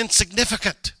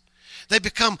insignificant. They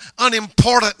become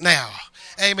unimportant now.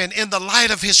 Amen. In the light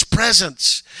of his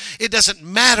presence, it doesn't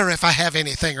matter if I have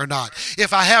anything or not.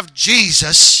 If I have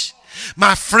Jesus,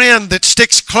 my friend that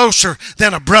sticks closer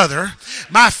than a brother,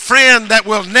 my friend that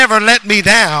will never let me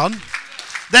down,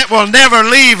 that will never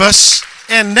leave us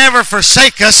and never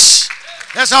forsake us,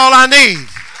 that's all I need.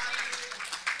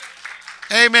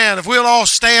 Amen. If we'll all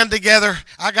stand together,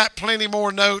 I got plenty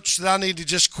more notes that I need to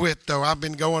just quit, though. I've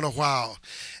been going a while.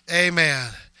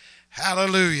 Amen.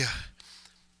 Hallelujah.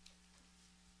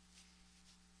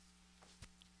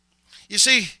 You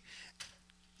see,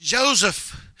 Job,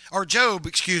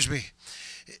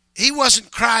 he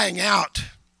wasn't crying out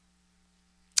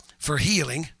for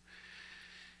healing.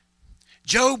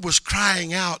 Job was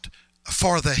crying out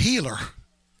for the healer.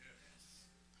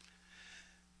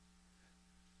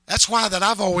 That's why that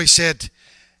I've always said,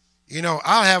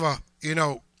 I'll have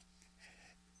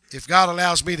if God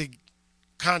allows me to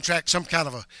contract some kind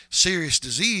of a serious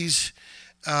disease,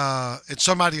 and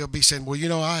somebody will be saying,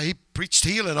 well, he preached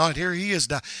healing on here. He is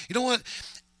dying. You know what?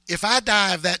 If I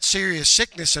die of that serious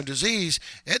sickness and disease,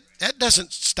 that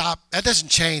doesn't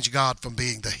change God from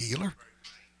being the healer.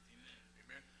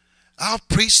 I'll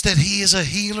preach that he is a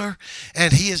healer,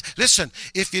 and he is. Listen,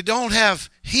 if you don't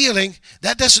have healing,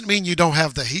 that doesn't mean you don't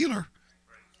have the healer.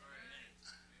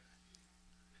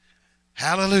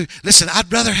 Hallelujah. Listen,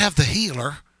 I'd rather have the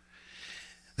healer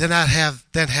than have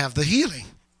the healing.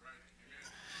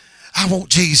 I want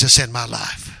Jesus in my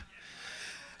life.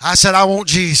 I said, I want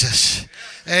Jesus.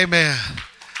 Amen.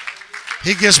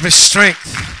 He gives me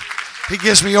strength. He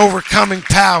gives me overcoming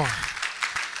power.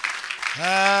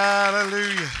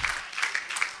 Hallelujah.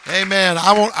 Amen.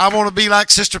 I want to be like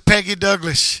Sister Peggy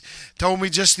Douglas told me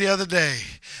just the other day.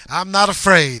 I'm not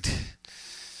afraid.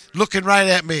 Looking right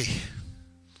at me.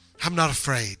 I'm not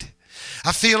afraid.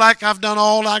 I feel like I've done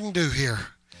all I can do here.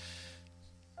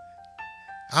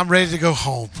 I'm ready to go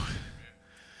home.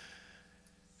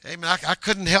 Amen. I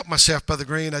couldn't help myself, Brother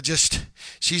Green.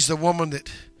 She's the woman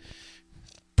that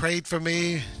prayed for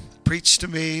me, preached to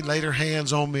me, laid her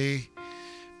hands on me,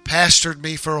 pastored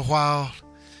me for a while.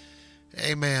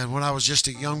 Amen. When I was just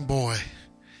a young boy.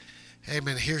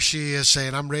 Amen. Here she is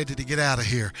saying, I'm ready to get out of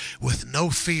here with no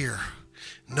fear.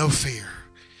 No fear.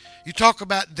 You talk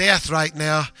about death right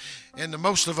now, and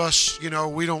most of us, we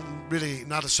don't really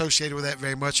not associated with that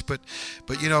very much, but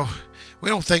we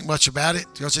don't think much about it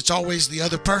because it's always the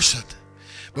other person.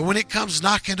 But when it comes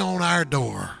knocking on our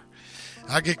door,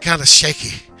 I get kind of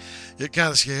shaky. Get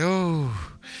kind of scary. Oh,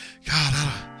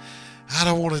 God, I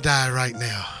don't want to die right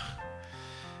now.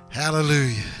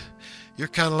 Hallelujah. I'm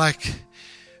kind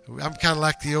of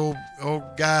like the old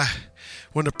guy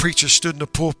when the preacher stood in the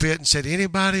pulpit and said,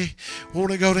 anybody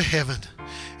want to go to heaven?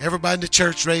 Everybody in the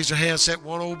church raised their hand, except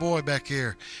one old boy back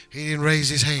here. He didn't raise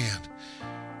his hand.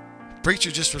 The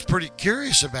preacher just was pretty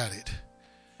curious about it.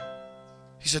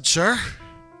 He said, sir,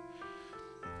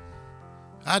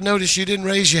 I noticed you didn't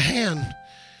raise your hand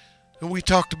when we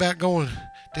talked about going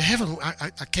to heaven.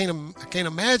 I can't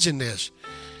imagine this.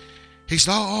 He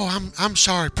said, I'm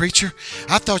sorry, preacher.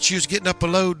 I thought you was getting up a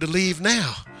load to leave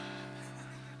now.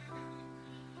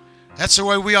 That's the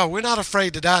way we are. We're not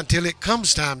afraid to die until it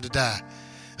comes time to die.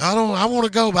 I want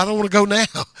to go, but I don't want to go now.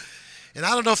 And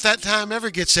I don't know if that time ever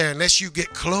gets there unless you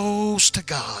get close to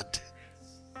God.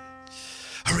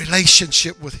 A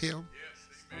relationship with him.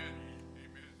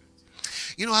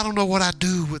 I don't know what I'd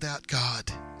do without God.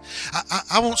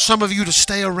 I want some of you to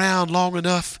stay around long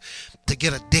enough to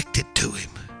get addicted to him.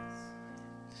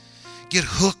 Get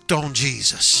hooked on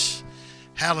Jesus.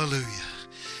 Hallelujah.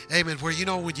 Amen. Where,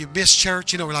 when you miss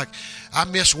church, we're like, I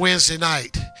miss Wednesday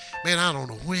night. Man, I don't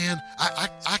know when.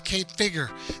 I can't figure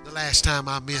the last time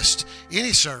I missed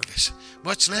any service,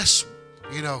 much less,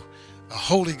 a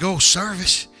Holy Ghost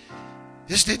service.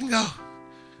 Just didn't go.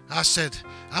 I said,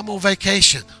 I'm on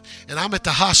vacation, and I'm at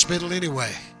the hospital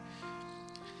anyway.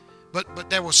 But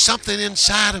there was something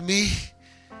inside of me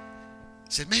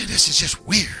that said, man, this is just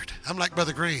weird. I'm like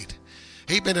Brother Green.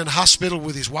 He'd been in the hospital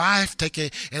with his wife,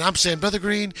 and I'm saying, Brother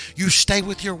Green, you stay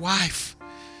with your wife.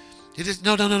 It is,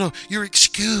 no. You're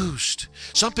excused.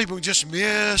 Some people just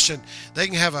miss, and they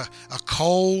can have a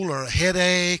cold or a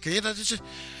headache.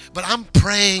 But I'm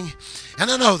praying,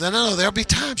 and I know there'll be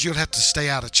times you'll have to stay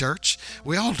out of church.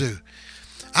 We all do.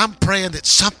 I'm praying that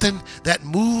something that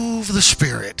move the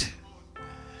Spirit,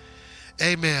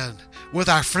 amen, with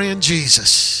our friend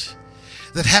Jesus,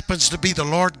 that happens to be the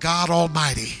Lord God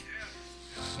Almighty,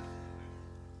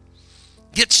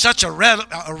 get such a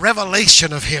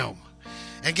revelation of Him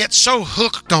and get so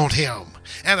hooked on Him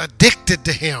and addicted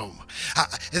to Him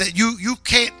that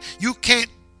you can't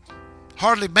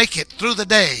hardly make it through the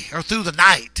day or through the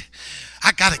night.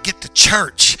 I got to get to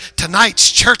church.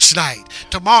 Tonight's church night.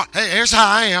 Tomorrow, hey, here's how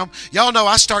I am. Y'all know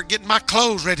I start getting my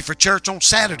clothes ready for church on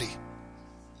Saturday.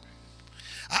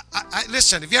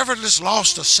 Listen, have you ever just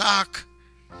lost a sock?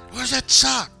 Where's that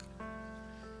sock?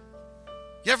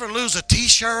 You ever lose a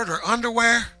t-shirt or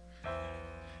underwear?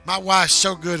 My wife's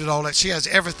so good at all that. She has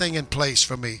everything in place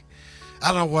for me. I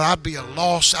don't know what, I'd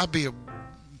be in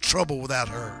trouble without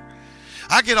her.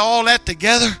 I get all that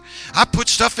together. I put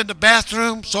stuff in the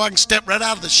bathroom so I can step right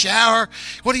out of the shower.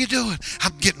 What are you doing?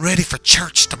 I'm getting ready for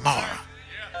church tomorrow.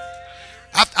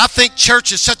 I think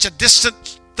church is such a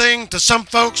distant thing to some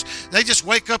folks. They just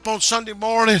wake up on Sunday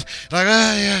morning like,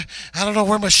 oh yeah, I don't know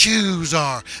where my shoes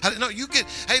are.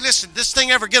 Hey, listen, this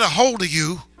thing ever get a hold of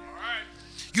you,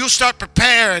 you'll start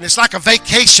preparing. It's like a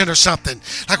vacation or something.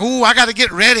 Like, ooh, I got to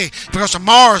get ready because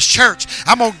tomorrow's church.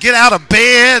 I'm going to get out of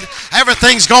bed.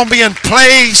 Everything's going to be in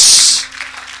place.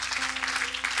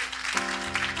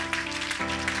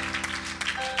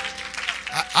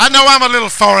 I know I'm a little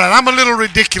far out. I'm a little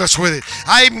ridiculous with it.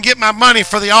 I even get my money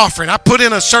for the offering. I put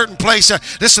in a certain place.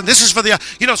 Listen, this is for the,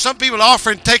 some people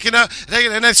offering, taking up,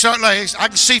 and they start like, I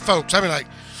can see folks. I mean, like,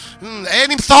 they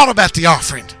ain't even thought about the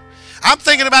offering. I'm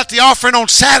thinking about the offering on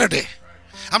Saturday.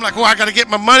 I'm like, I got to get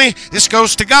my money. This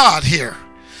goes to God here.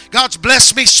 God's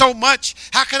blessed me so much.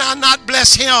 How can I not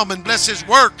bless Him and bless His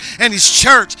work and His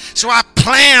church? So I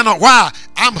plan on why.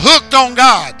 I'm hooked on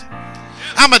God.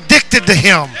 I'm addicted to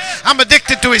Him. I'm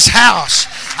addicted to His house.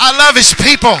 I love His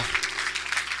people.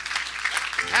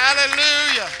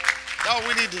 Hallelujah. Oh,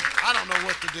 I don't know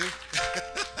what to do.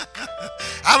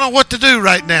 I don't know what to do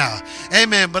right now.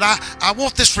 Amen. But I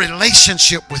want this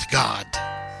relationship with God.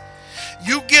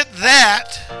 You get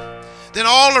that, then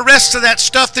all the rest of that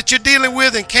stuff that you're dealing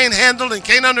with and can't handle and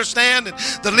can't understand, and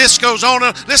the list goes on.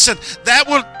 Listen, that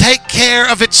will take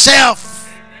care of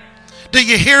itself. Do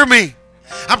you hear me?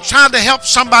 I'm trying to help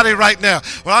somebody right now.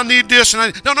 Well, I need this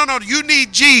and No. You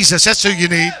need Jesus. That's who you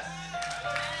need.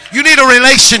 You need a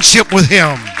relationship with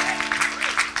Him.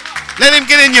 Let Him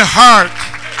get in your heart.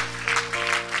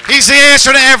 He's the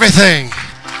answer to everything.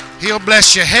 He'll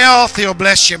bless your health. He'll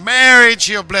bless your marriage.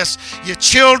 He'll bless your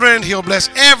children. He'll bless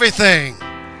everything.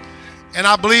 And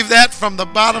I believe that from the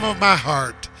bottom of my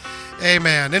heart.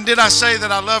 Amen. And did I say that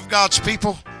I love God's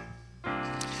people?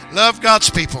 Love God's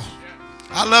people.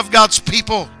 I love God's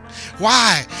people.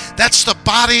 Why? That's the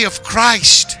body of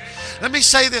Christ. Let me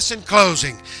say this in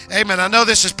closing. Amen. I know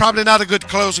this is probably not a good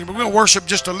closing, but we're going to worship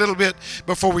just a little bit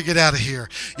before we get out of here.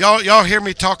 Y'all hear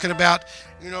me talking about,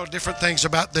 different things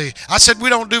about I said we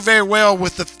don't do very well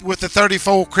with the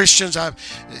 30-fold Christians.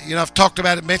 I've talked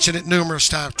about it, mentioned it numerous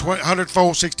times.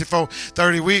 100-fold, 60-fold,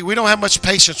 30. We don't have much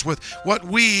patience with what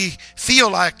we feel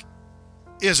like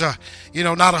is not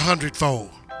 100-fold.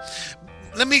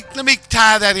 Let me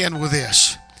tie that in with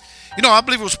this. I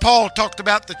believe it was Paul talked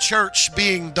about the church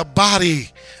being the body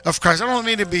of Christ. I don't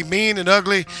mean to be mean and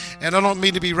ugly, and I don't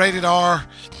mean to be rated R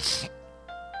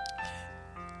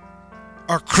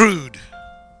or crude.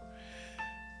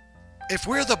 If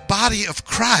we're the body of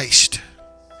Christ,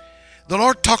 the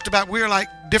Lord talked about we're like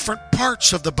different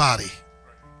parts of the body.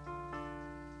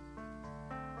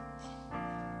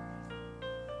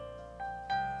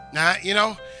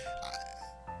 Now,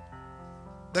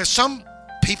 there's some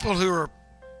people who are,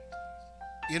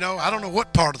 I don't know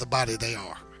what part of the body they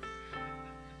are.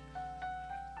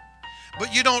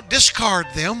 But you don't discard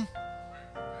them.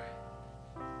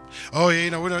 Oh, we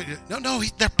don't. No,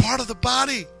 they're part of the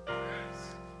body.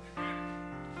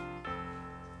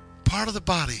 Part of the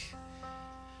body.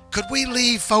 Could we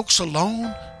leave folks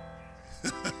alone?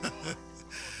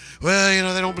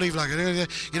 Well, they don't believe like it.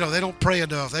 They don't pray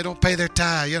enough. They don't pay their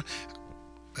tithe.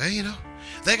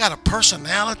 They got a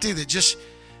personality that just,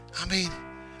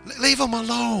 leave them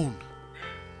alone.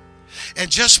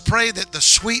 And just pray that the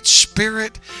sweet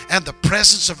spirit and the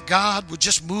presence of God would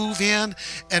just move in,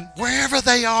 and wherever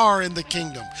they are in the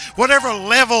kingdom, whatever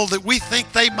level that we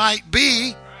think they might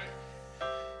be,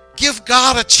 give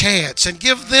God a chance and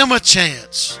give them a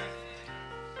chance.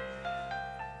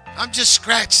 I'm just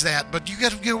scratch that, but you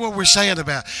got to get what we're saying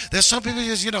about. There's some people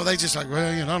just, they just like,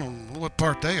 I don't know what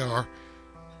part they are.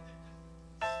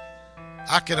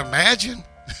 I can imagine.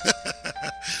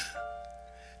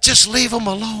 Just leave them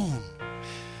alone.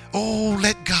 Oh,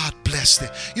 let God bless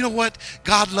them. You know what?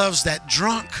 God loves that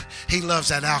drunk. He loves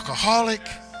that alcoholic.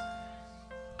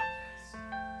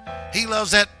 He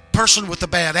loves that person with a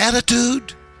bad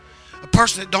attitude. A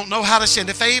person that don't know how to sin.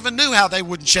 If they even knew how, they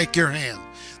wouldn't shake your hand.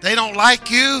 They don't like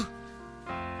you.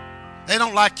 They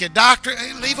don't like your doctor.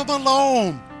 Hey, leave them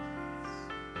alone.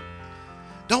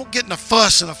 Don't get in a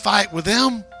fuss and a fight with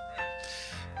them.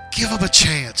 Give them a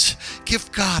chance.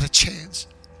 Give God a chance.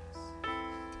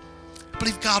 I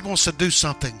believe God wants to do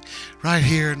something right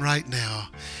here and right now.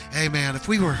 Amen.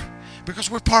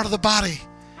 Because we're part of the body.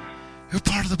 We're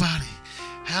part of the body.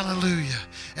 Hallelujah.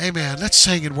 Amen. Let's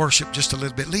sing and worship just a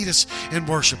little bit. Lead us in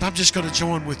worship. I'm just going to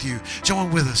join with you. Join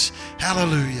with us.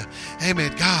 Hallelujah.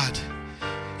 Amen. God,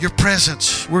 your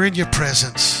presence. We're in your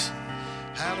presence.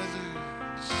 Hallelujah.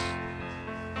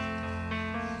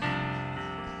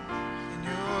 In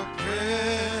your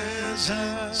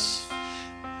presence.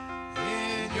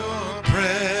 In your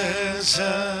presence.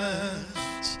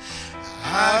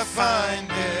 I find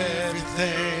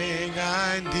everything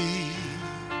I need.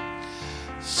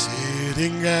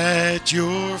 Sitting at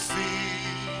your feet.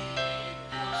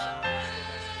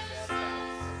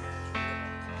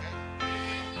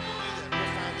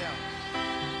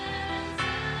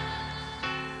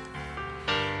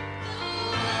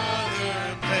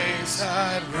 Other place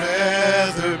I'd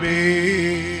rather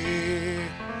be.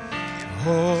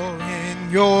 Oh, in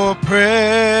your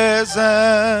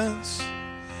presence.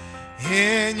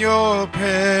 In your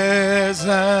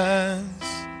presence.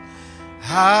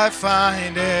 I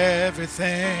find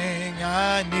everything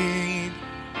I need.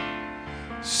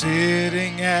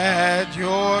 Sitting at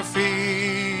your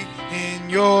feet. In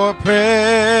your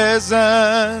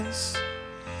presence.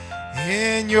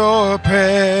 In your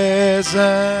presence.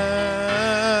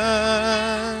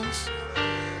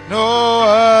 No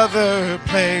other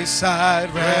place I'd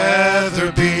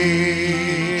rather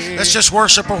be. Let's just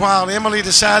worship a while. Emily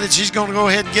decided she's going to go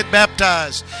ahead and get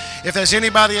baptized. If there's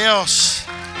anybody else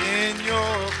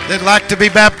that'd like to be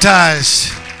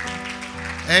baptized,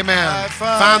 amen.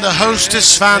 Find a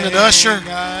hostess, find an usher,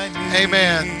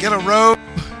 amen. Get a robe,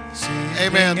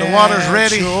 amen. The water's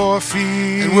ready,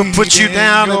 and we'll put you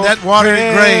down in that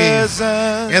watery grave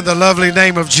in the lovely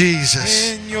name of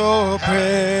Jesus. In your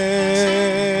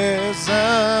presence,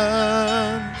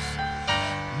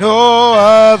 no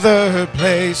other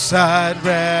place I'd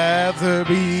rather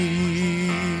be.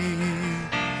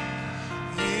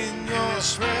 In your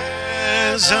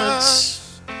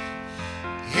presence,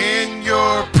 in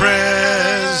your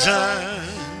presence,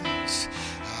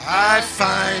 I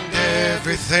find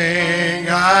everything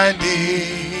I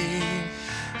need.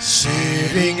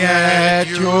 Sitting at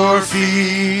your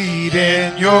feet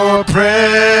in your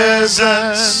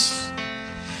presence.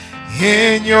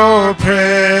 In your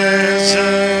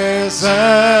presence,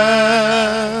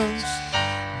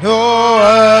 no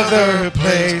other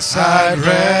place I'd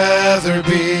rather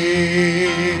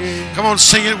be. Come on,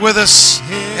 sing it with us.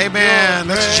 Amen.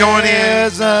 Let's join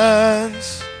in.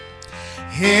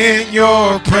 In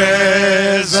your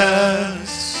presence,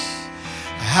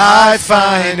 I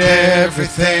find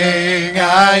everything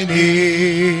I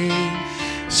need.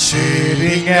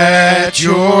 Sitting at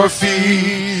your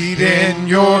feet in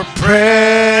your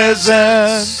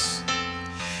presence.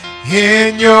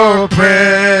 In your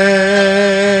presence,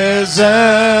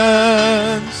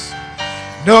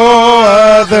 no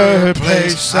other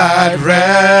place I'd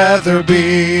rather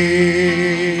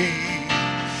be.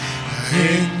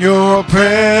 In your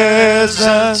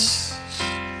presence,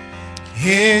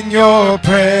 in your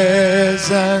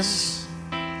presence,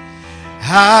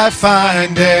 I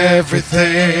find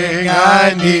everything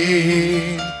I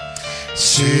need.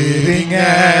 Sitting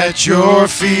at your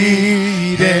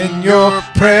feet in your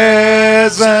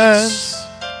presence.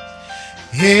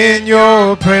 In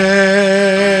your presence,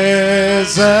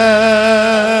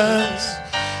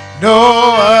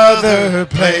 no other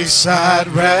place I'd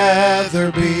rather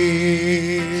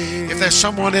be. If there's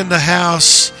someone in the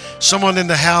house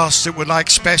that would like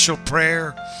special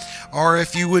prayer, or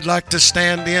if you would like to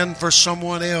stand in for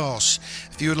someone else,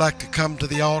 if you would like to come to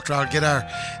the altar,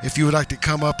 if you would like to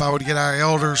come up, I would get our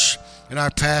elders and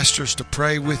our pastors to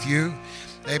pray with you.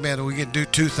 Amen. We can do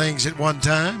two things at one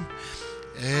time.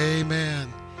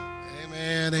 Amen.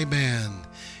 Amen. Amen.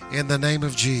 In the name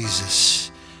of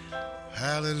Jesus.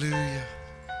 Hallelujah.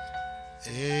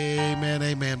 Amen.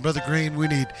 Amen. Brother Green, we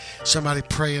need somebody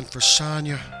praying for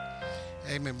Sonia.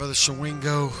 Amen. Brother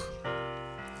Sawingo.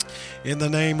 In the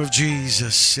name of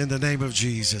Jesus. In the name of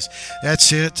Jesus.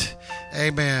 That's it.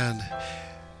 Amen.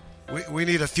 We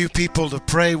need a few people to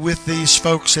pray with these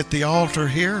folks at the altar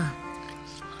here.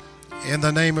 In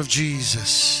the name of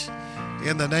Jesus.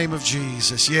 In the name of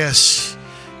Jesus. Yes.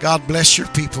 God bless your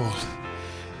people.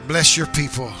 Bless your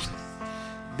people.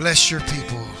 Bless your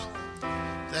people.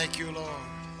 Thank you, Lord.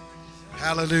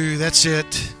 Hallelujah. That's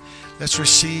it. Let's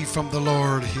receive from the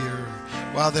Lord here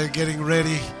while they're getting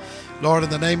ready. Lord, in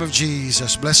the name of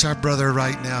Jesus, bless our brother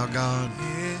right now, God.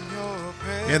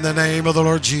 In the name of the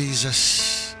Lord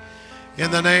Jesus. In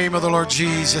the name of the Lord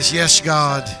Jesus. Yes,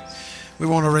 God. We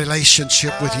want a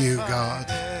relationship with you, God.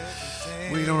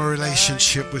 We want a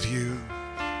relationship with you.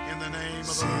 In the name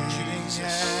of the Lord Jesus.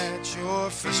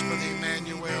 Bless Brother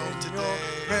Emmanuel today.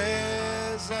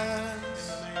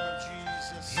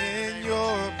 In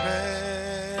your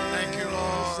presence. Thank you,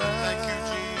 Lord. Thank you,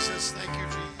 Jesus. Thank you,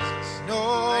 Jesus. No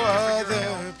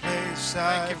other place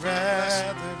I'd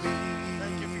rather be.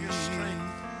 Thank you for your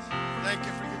strength. Thank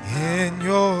you for your power. In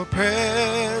your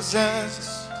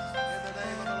presence.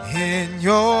 In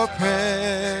your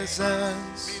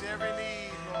presence,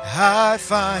 I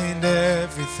find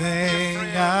everything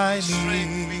I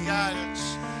need.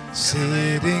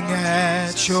 Sitting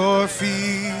at your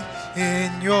feet,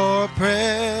 in your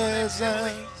presence.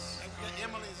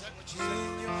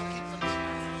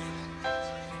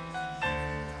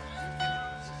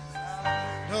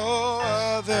 No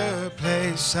other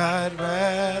place I'd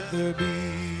rather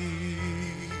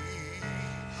be.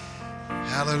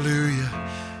 Hallelujah.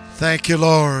 Thank you,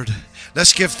 Lord.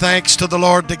 Let's give thanks to the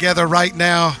Lord together right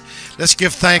now. Let's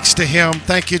give thanks to Him.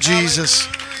 Thank you, Jesus.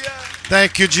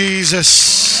 Thank you,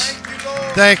 Jesus.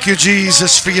 Thank you,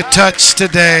 Jesus, for your touch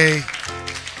today.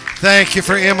 Thank you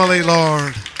for Emily,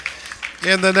 Lord.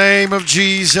 In the name of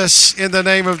Jesus, in the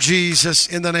name of Jesus,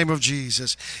 in the name of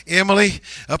Jesus. Emily,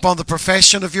 upon the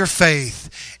profession of your faith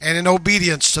and in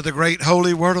obedience to the great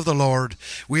holy word of the Lord,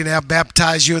 we now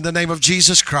baptize you in the name of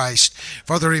Jesus Christ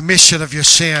for the remission of your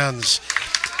sins.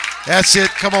 That's it.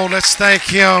 Come on, let's thank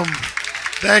Him.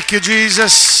 Thank you,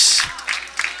 Jesus.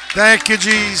 Thank you,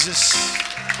 Jesus.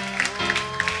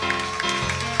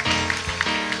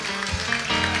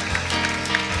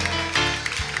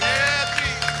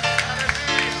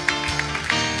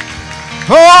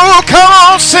 Oh, come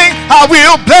on, sing. I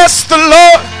will bless the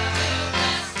Lord.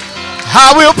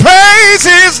 I will praise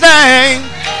His name.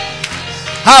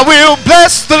 I will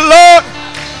bless the Lord.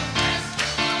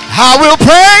 I will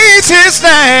praise His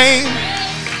name.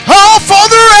 Oh, for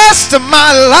the rest of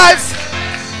my life,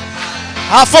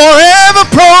 I'll forever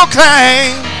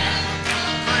proclaim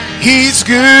He's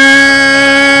good.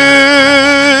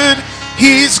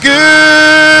 He's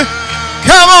good.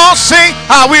 Come on, sing.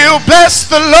 I will bless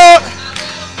the Lord.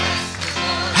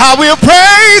 I will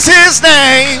praise His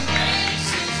name.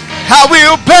 I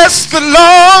will bless the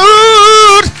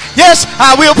Lord. Yes,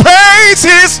 I will praise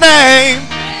His name.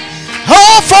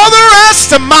 Oh, for the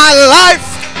rest of my life,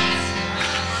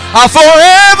 I'll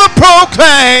forever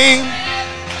proclaim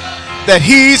that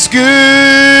He's good.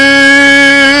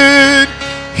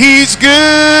 He's good.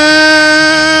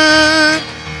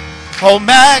 Oh,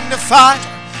 magnify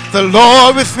the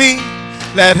Lord with me.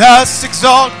 Let us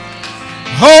exalt.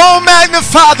 Oh,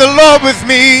 magnify the Lord with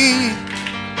me.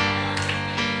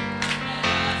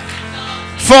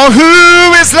 For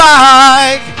who is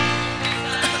like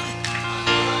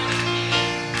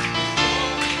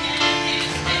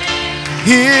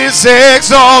He's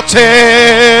exalted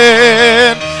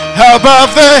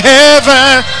above the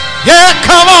heaven. Yeah,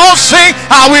 come on, sing.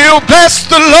 I will bless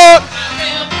the Lord.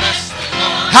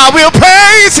 I will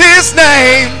praise His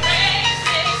name.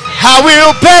 I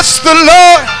will bless the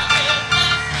Lord.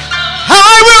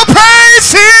 I will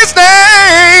praise His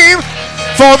name.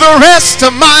 For the rest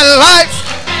of my life,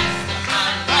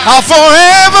 I'll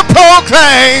forever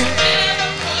proclaim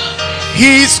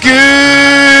He's good.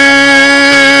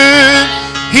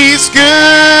 He's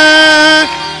good.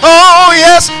 Oh,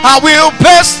 yes, I will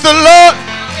bless the Lord.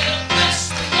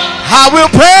 I will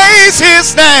praise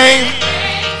His name.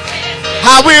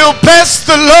 I will bless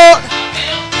the Lord.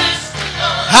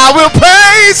 I will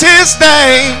praise His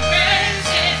name.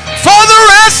 For the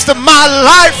rest of my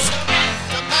life,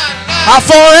 I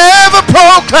forever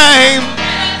proclaim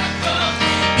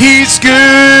He's good.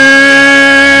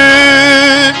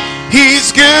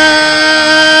 He's good.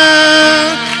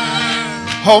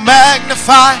 Oh,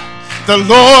 magnify the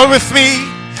Lord with me.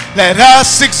 Let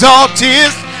us exalt His.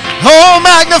 Oh,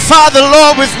 magnify the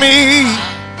Lord with me.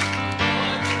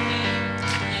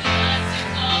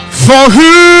 For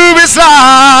who is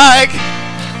like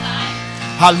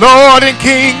our Lord and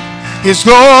King? His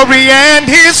glory and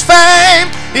His fame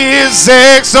is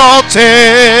exalted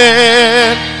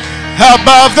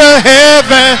above the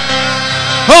heaven.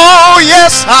 Oh,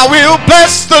 yes, I will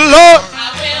bless the Lord.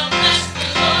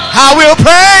 I will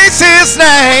praise his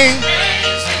name.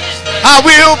 I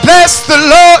will bless the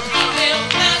Lord.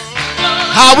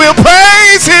 I will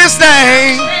praise his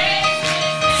name.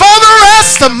 For the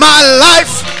rest of my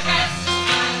life,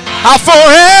 I'll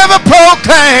forever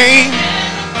proclaim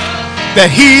that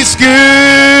he's good.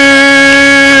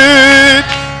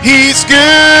 He's good.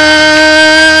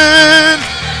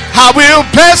 I will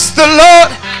bless the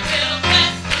Lord.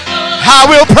 I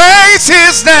will praise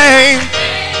his name.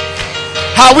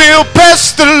 I will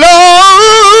bless the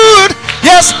Lord.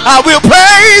 Yes, I will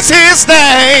praise his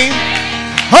name.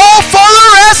 Oh, for the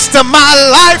rest of my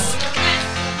life,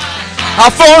 I'll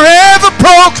forever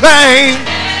proclaim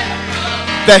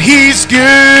that he's good.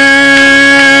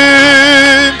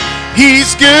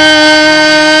 He's good.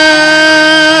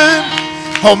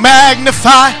 Oh,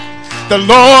 magnify the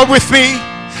Lord with me.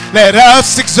 Let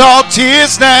us exalt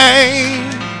his name.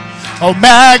 Oh,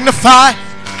 magnify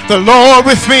the Lord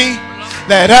with me.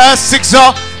 Let us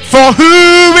exalt. For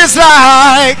who is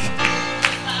like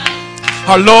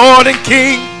our Lord and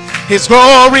King? His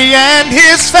glory and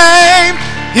his fame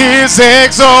is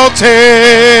exalted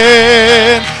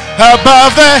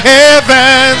above the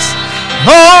heavens.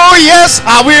 Oh yes,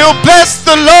 I will bless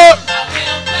the Lord.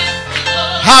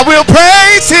 I will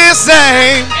praise his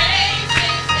name.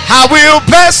 I will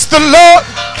bless the Lord.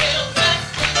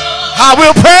 I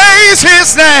will praise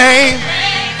his name.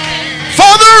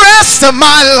 For the rest of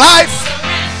my life,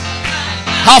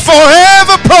 I'll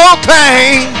forever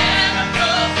proclaim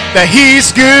that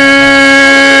he's good.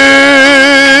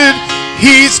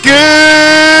 He's good.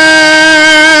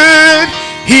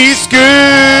 He's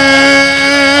good.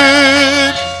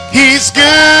 He's good.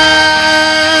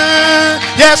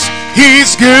 Yes,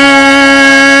 he's good.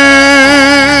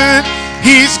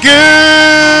 He's good.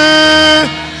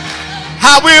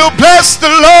 I will bless the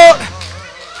Lord.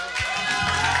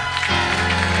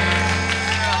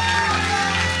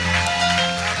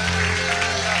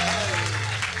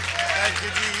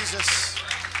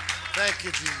 Thank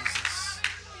you, Jesus.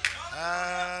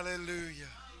 Hallelujah.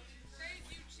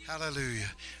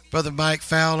 Hallelujah. Brother Mike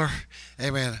Fowler,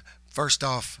 amen. First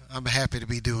off, I'm happy to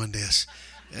be doing this.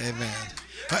 Amen.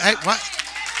 Hey, what?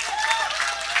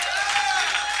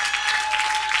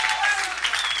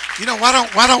 You know, why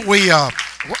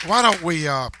don't we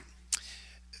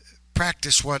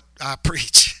practice what I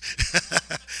preach?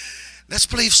 Let's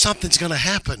believe something's going to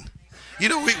happen. You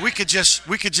know, we could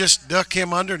just duck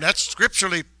him under, and that's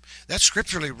scripturally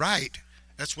right.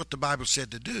 That's what the Bible said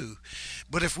to do.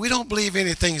 But if we don't believe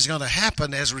anything is going to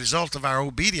happen as a result of our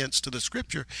obedience to the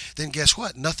Scripture, then guess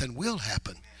what? Nothing will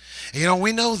happen. And you know,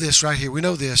 we know this right here. We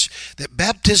know this, that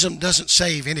baptism doesn't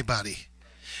save anybody.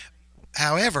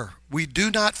 However, we do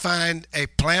not find a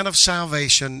plan of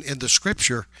salvation in the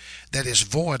Scripture that is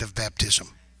void of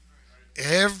baptism.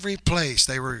 Every place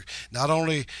they were not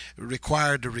only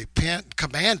required to repent,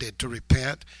 commanded to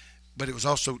repent, but it was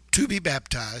also to be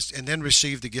baptized and then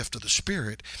receive the gift of the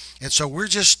Spirit. And so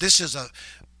this is a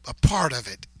part of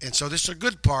it. And so this is a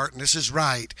good part, and this is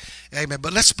right. Amen.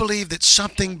 But let's believe that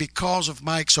something, because of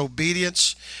Mike's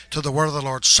obedience to the word of the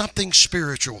Lord, something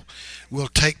spiritual will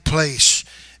take place.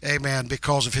 Amen.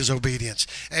 Because of his obedience.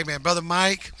 Amen. Brother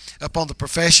Mike, upon the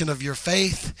profession of your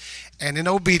faith and in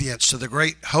obedience to the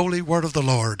great holy word of the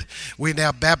Lord, we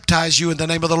now baptize you in the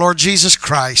name of the Lord Jesus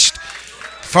Christ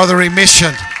for the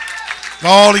remission of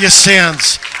all your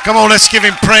sins. Come on, let's give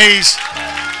him praise.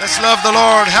 Let's love the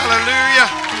Lord. Hallelujah.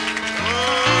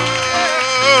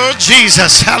 Oh,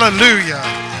 Jesus. Hallelujah.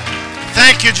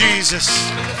 Thank you, Jesus.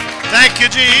 Thank you,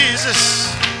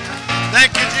 Jesus.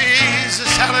 Thank you, Jesus.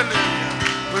 Hallelujah.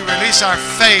 We release our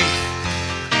faith.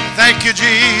 Thank you,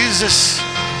 Jesus.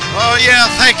 Oh, yeah.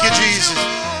 Thank you, Jesus.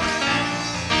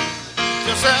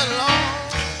 Just that long.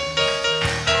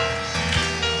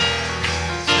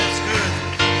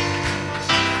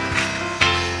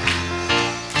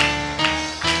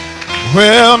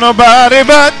 Well, nobody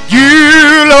but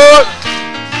you, Lord.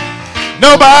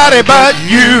 Nobody but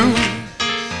you.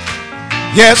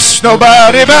 Yes,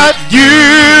 nobody but you,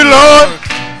 Lord.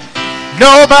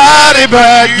 Nobody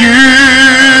but you.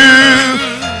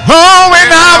 Oh,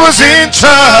 when I was in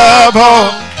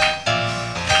trouble,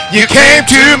 you came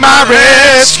to my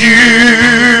rescue.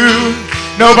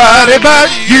 Nobody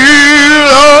but you,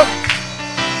 Lord.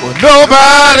 Well,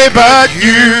 nobody but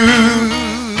you.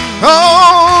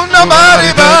 Oh,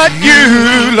 nobody but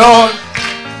you, Lord.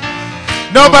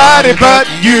 Nobody but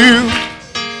you.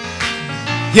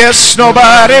 Yes,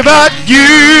 nobody but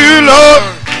you, Lord.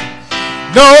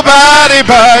 Nobody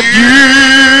but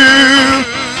you.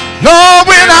 Lord,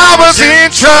 when I was in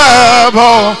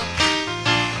trouble,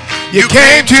 you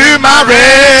came to my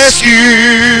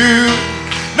rescue.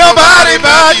 Nobody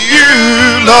but you,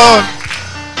 Lord.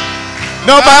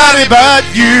 Nobody but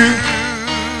you.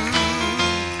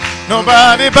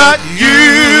 Nobody but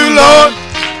you, Lord.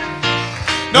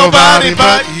 Nobody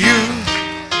but you.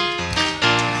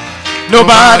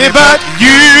 Nobody but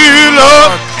you,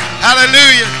 Lord.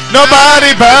 Hallelujah.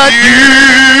 Nobody but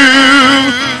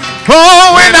you.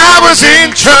 Oh, when I was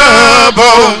in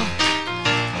trouble,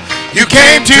 you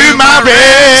came to my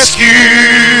rescue.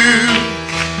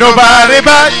 Nobody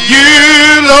but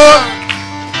you, Lord.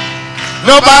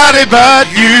 Nobody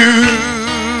but you.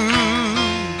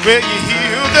 Will you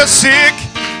heal the sick?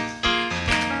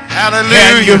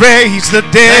 Hallelujah. And you raise the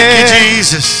dead? Thank you,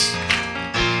 Jesus.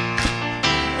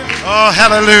 Oh,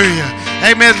 hallelujah.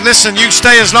 Amen. Listen, you can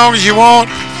stay as long as you want.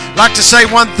 I'd like to say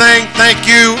one thing. Thank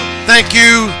you. Thank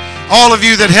you, all of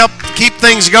you that helped keep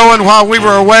things going while we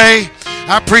were away.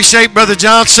 I appreciate Brother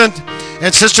Johnson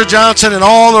and Sister Johnson and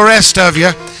all the rest of you.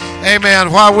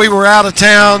 Amen. While we were out of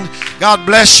town, God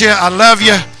bless you. I love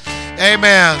you.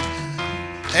 Amen.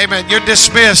 Amen. You're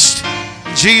dismissed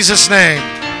in Jesus' name.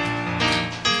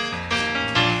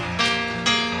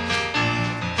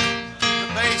 The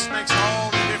bass makes all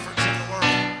the difference in the world.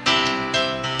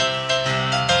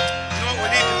 You know what we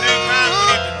need to do, Brian?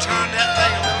 We need to turn that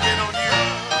thing a little bit on you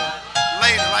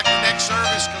later, like the next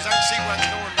service, because I can see what's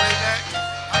going way back.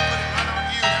 I put it right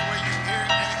on you. That way you can hear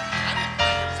it. And I didn't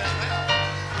think it was that loud.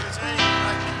 But it's aimed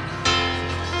right.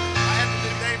 I had to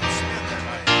do David Smith that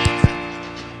way.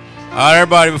 All right,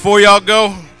 everybody, before y'all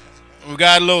go, we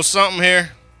got a little something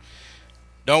here.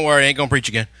 Don't worry, I ain't going to preach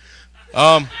again.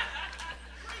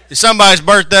 It's somebody's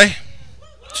birthday,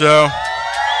 so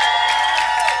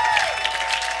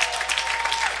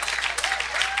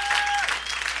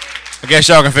I guess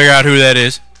y'all can figure out who that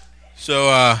is.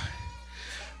 So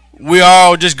we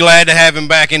all just glad to have him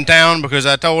back in town, because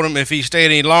I told him if he stayed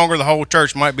any longer, the whole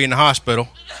church might be in the hospital.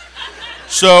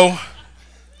 So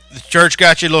the church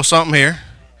got you a little something here.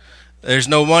 There's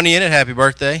no money in it, happy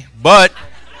birthday, but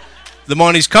the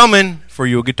money's coming for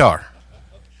you a guitar.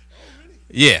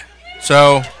 Yeah,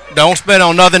 so don't spend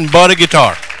on nothing but a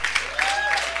guitar.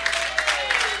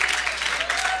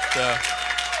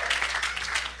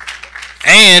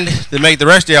 And to make the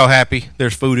rest of y'all happy,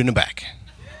 there's food in the back.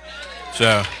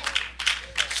 So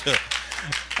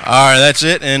all right, that's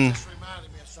it. And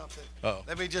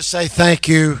let me just say thank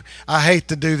you. I hate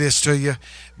to do this to you,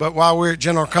 but while we're at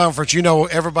General Conference, you know,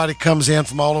 everybody comes in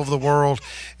from all over the world,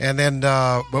 and then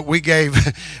but we gave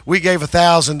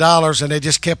 $1,000, and they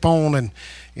just kept on, and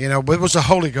you know, but it was the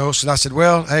Holy Ghost, and I said,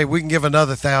 well, hey, we can give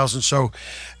another 1,000, so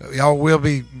y'all will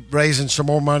be raising some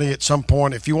more money at some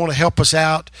point. If you want to help us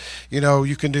out, you know,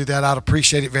 you can do that. I'd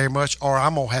appreciate it very much, or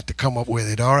I'm gonna have to come up with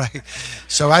it. All right,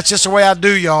 so that's just the way I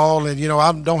do, y'all, and you know,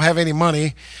 I don't have any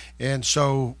money. And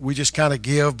so we just kind of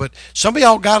give. But some of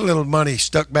y'all got a little money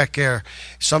stuck back there.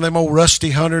 Some of them old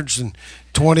rusty 100s and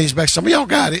 20s back. Some of y'all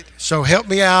got it. So help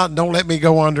me out and don't let me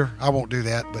go under. I won't do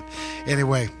that. But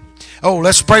anyway. Oh,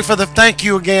 let's pray for the thank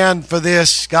you again for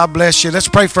this. God bless you. Let's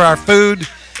pray for our food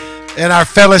and our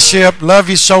fellowship. Love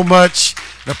you so much.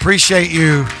 Appreciate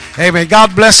you. Amen.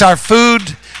 God bless our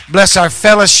food. Bless our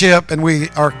fellowship. And we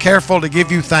are careful to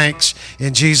give you thanks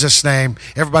in Jesus' name.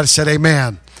 Everybody said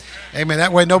amen. Amen.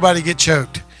 That way nobody get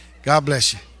choked. God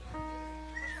bless you.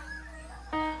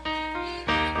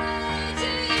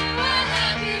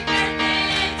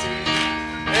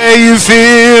 May you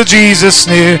feel Jesus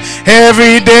near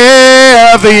every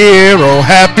day of the year. Oh,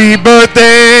 happy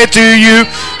birthday to you.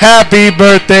 Happy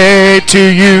birthday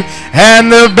to you. And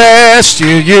the best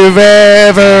year you've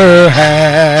ever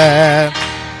had.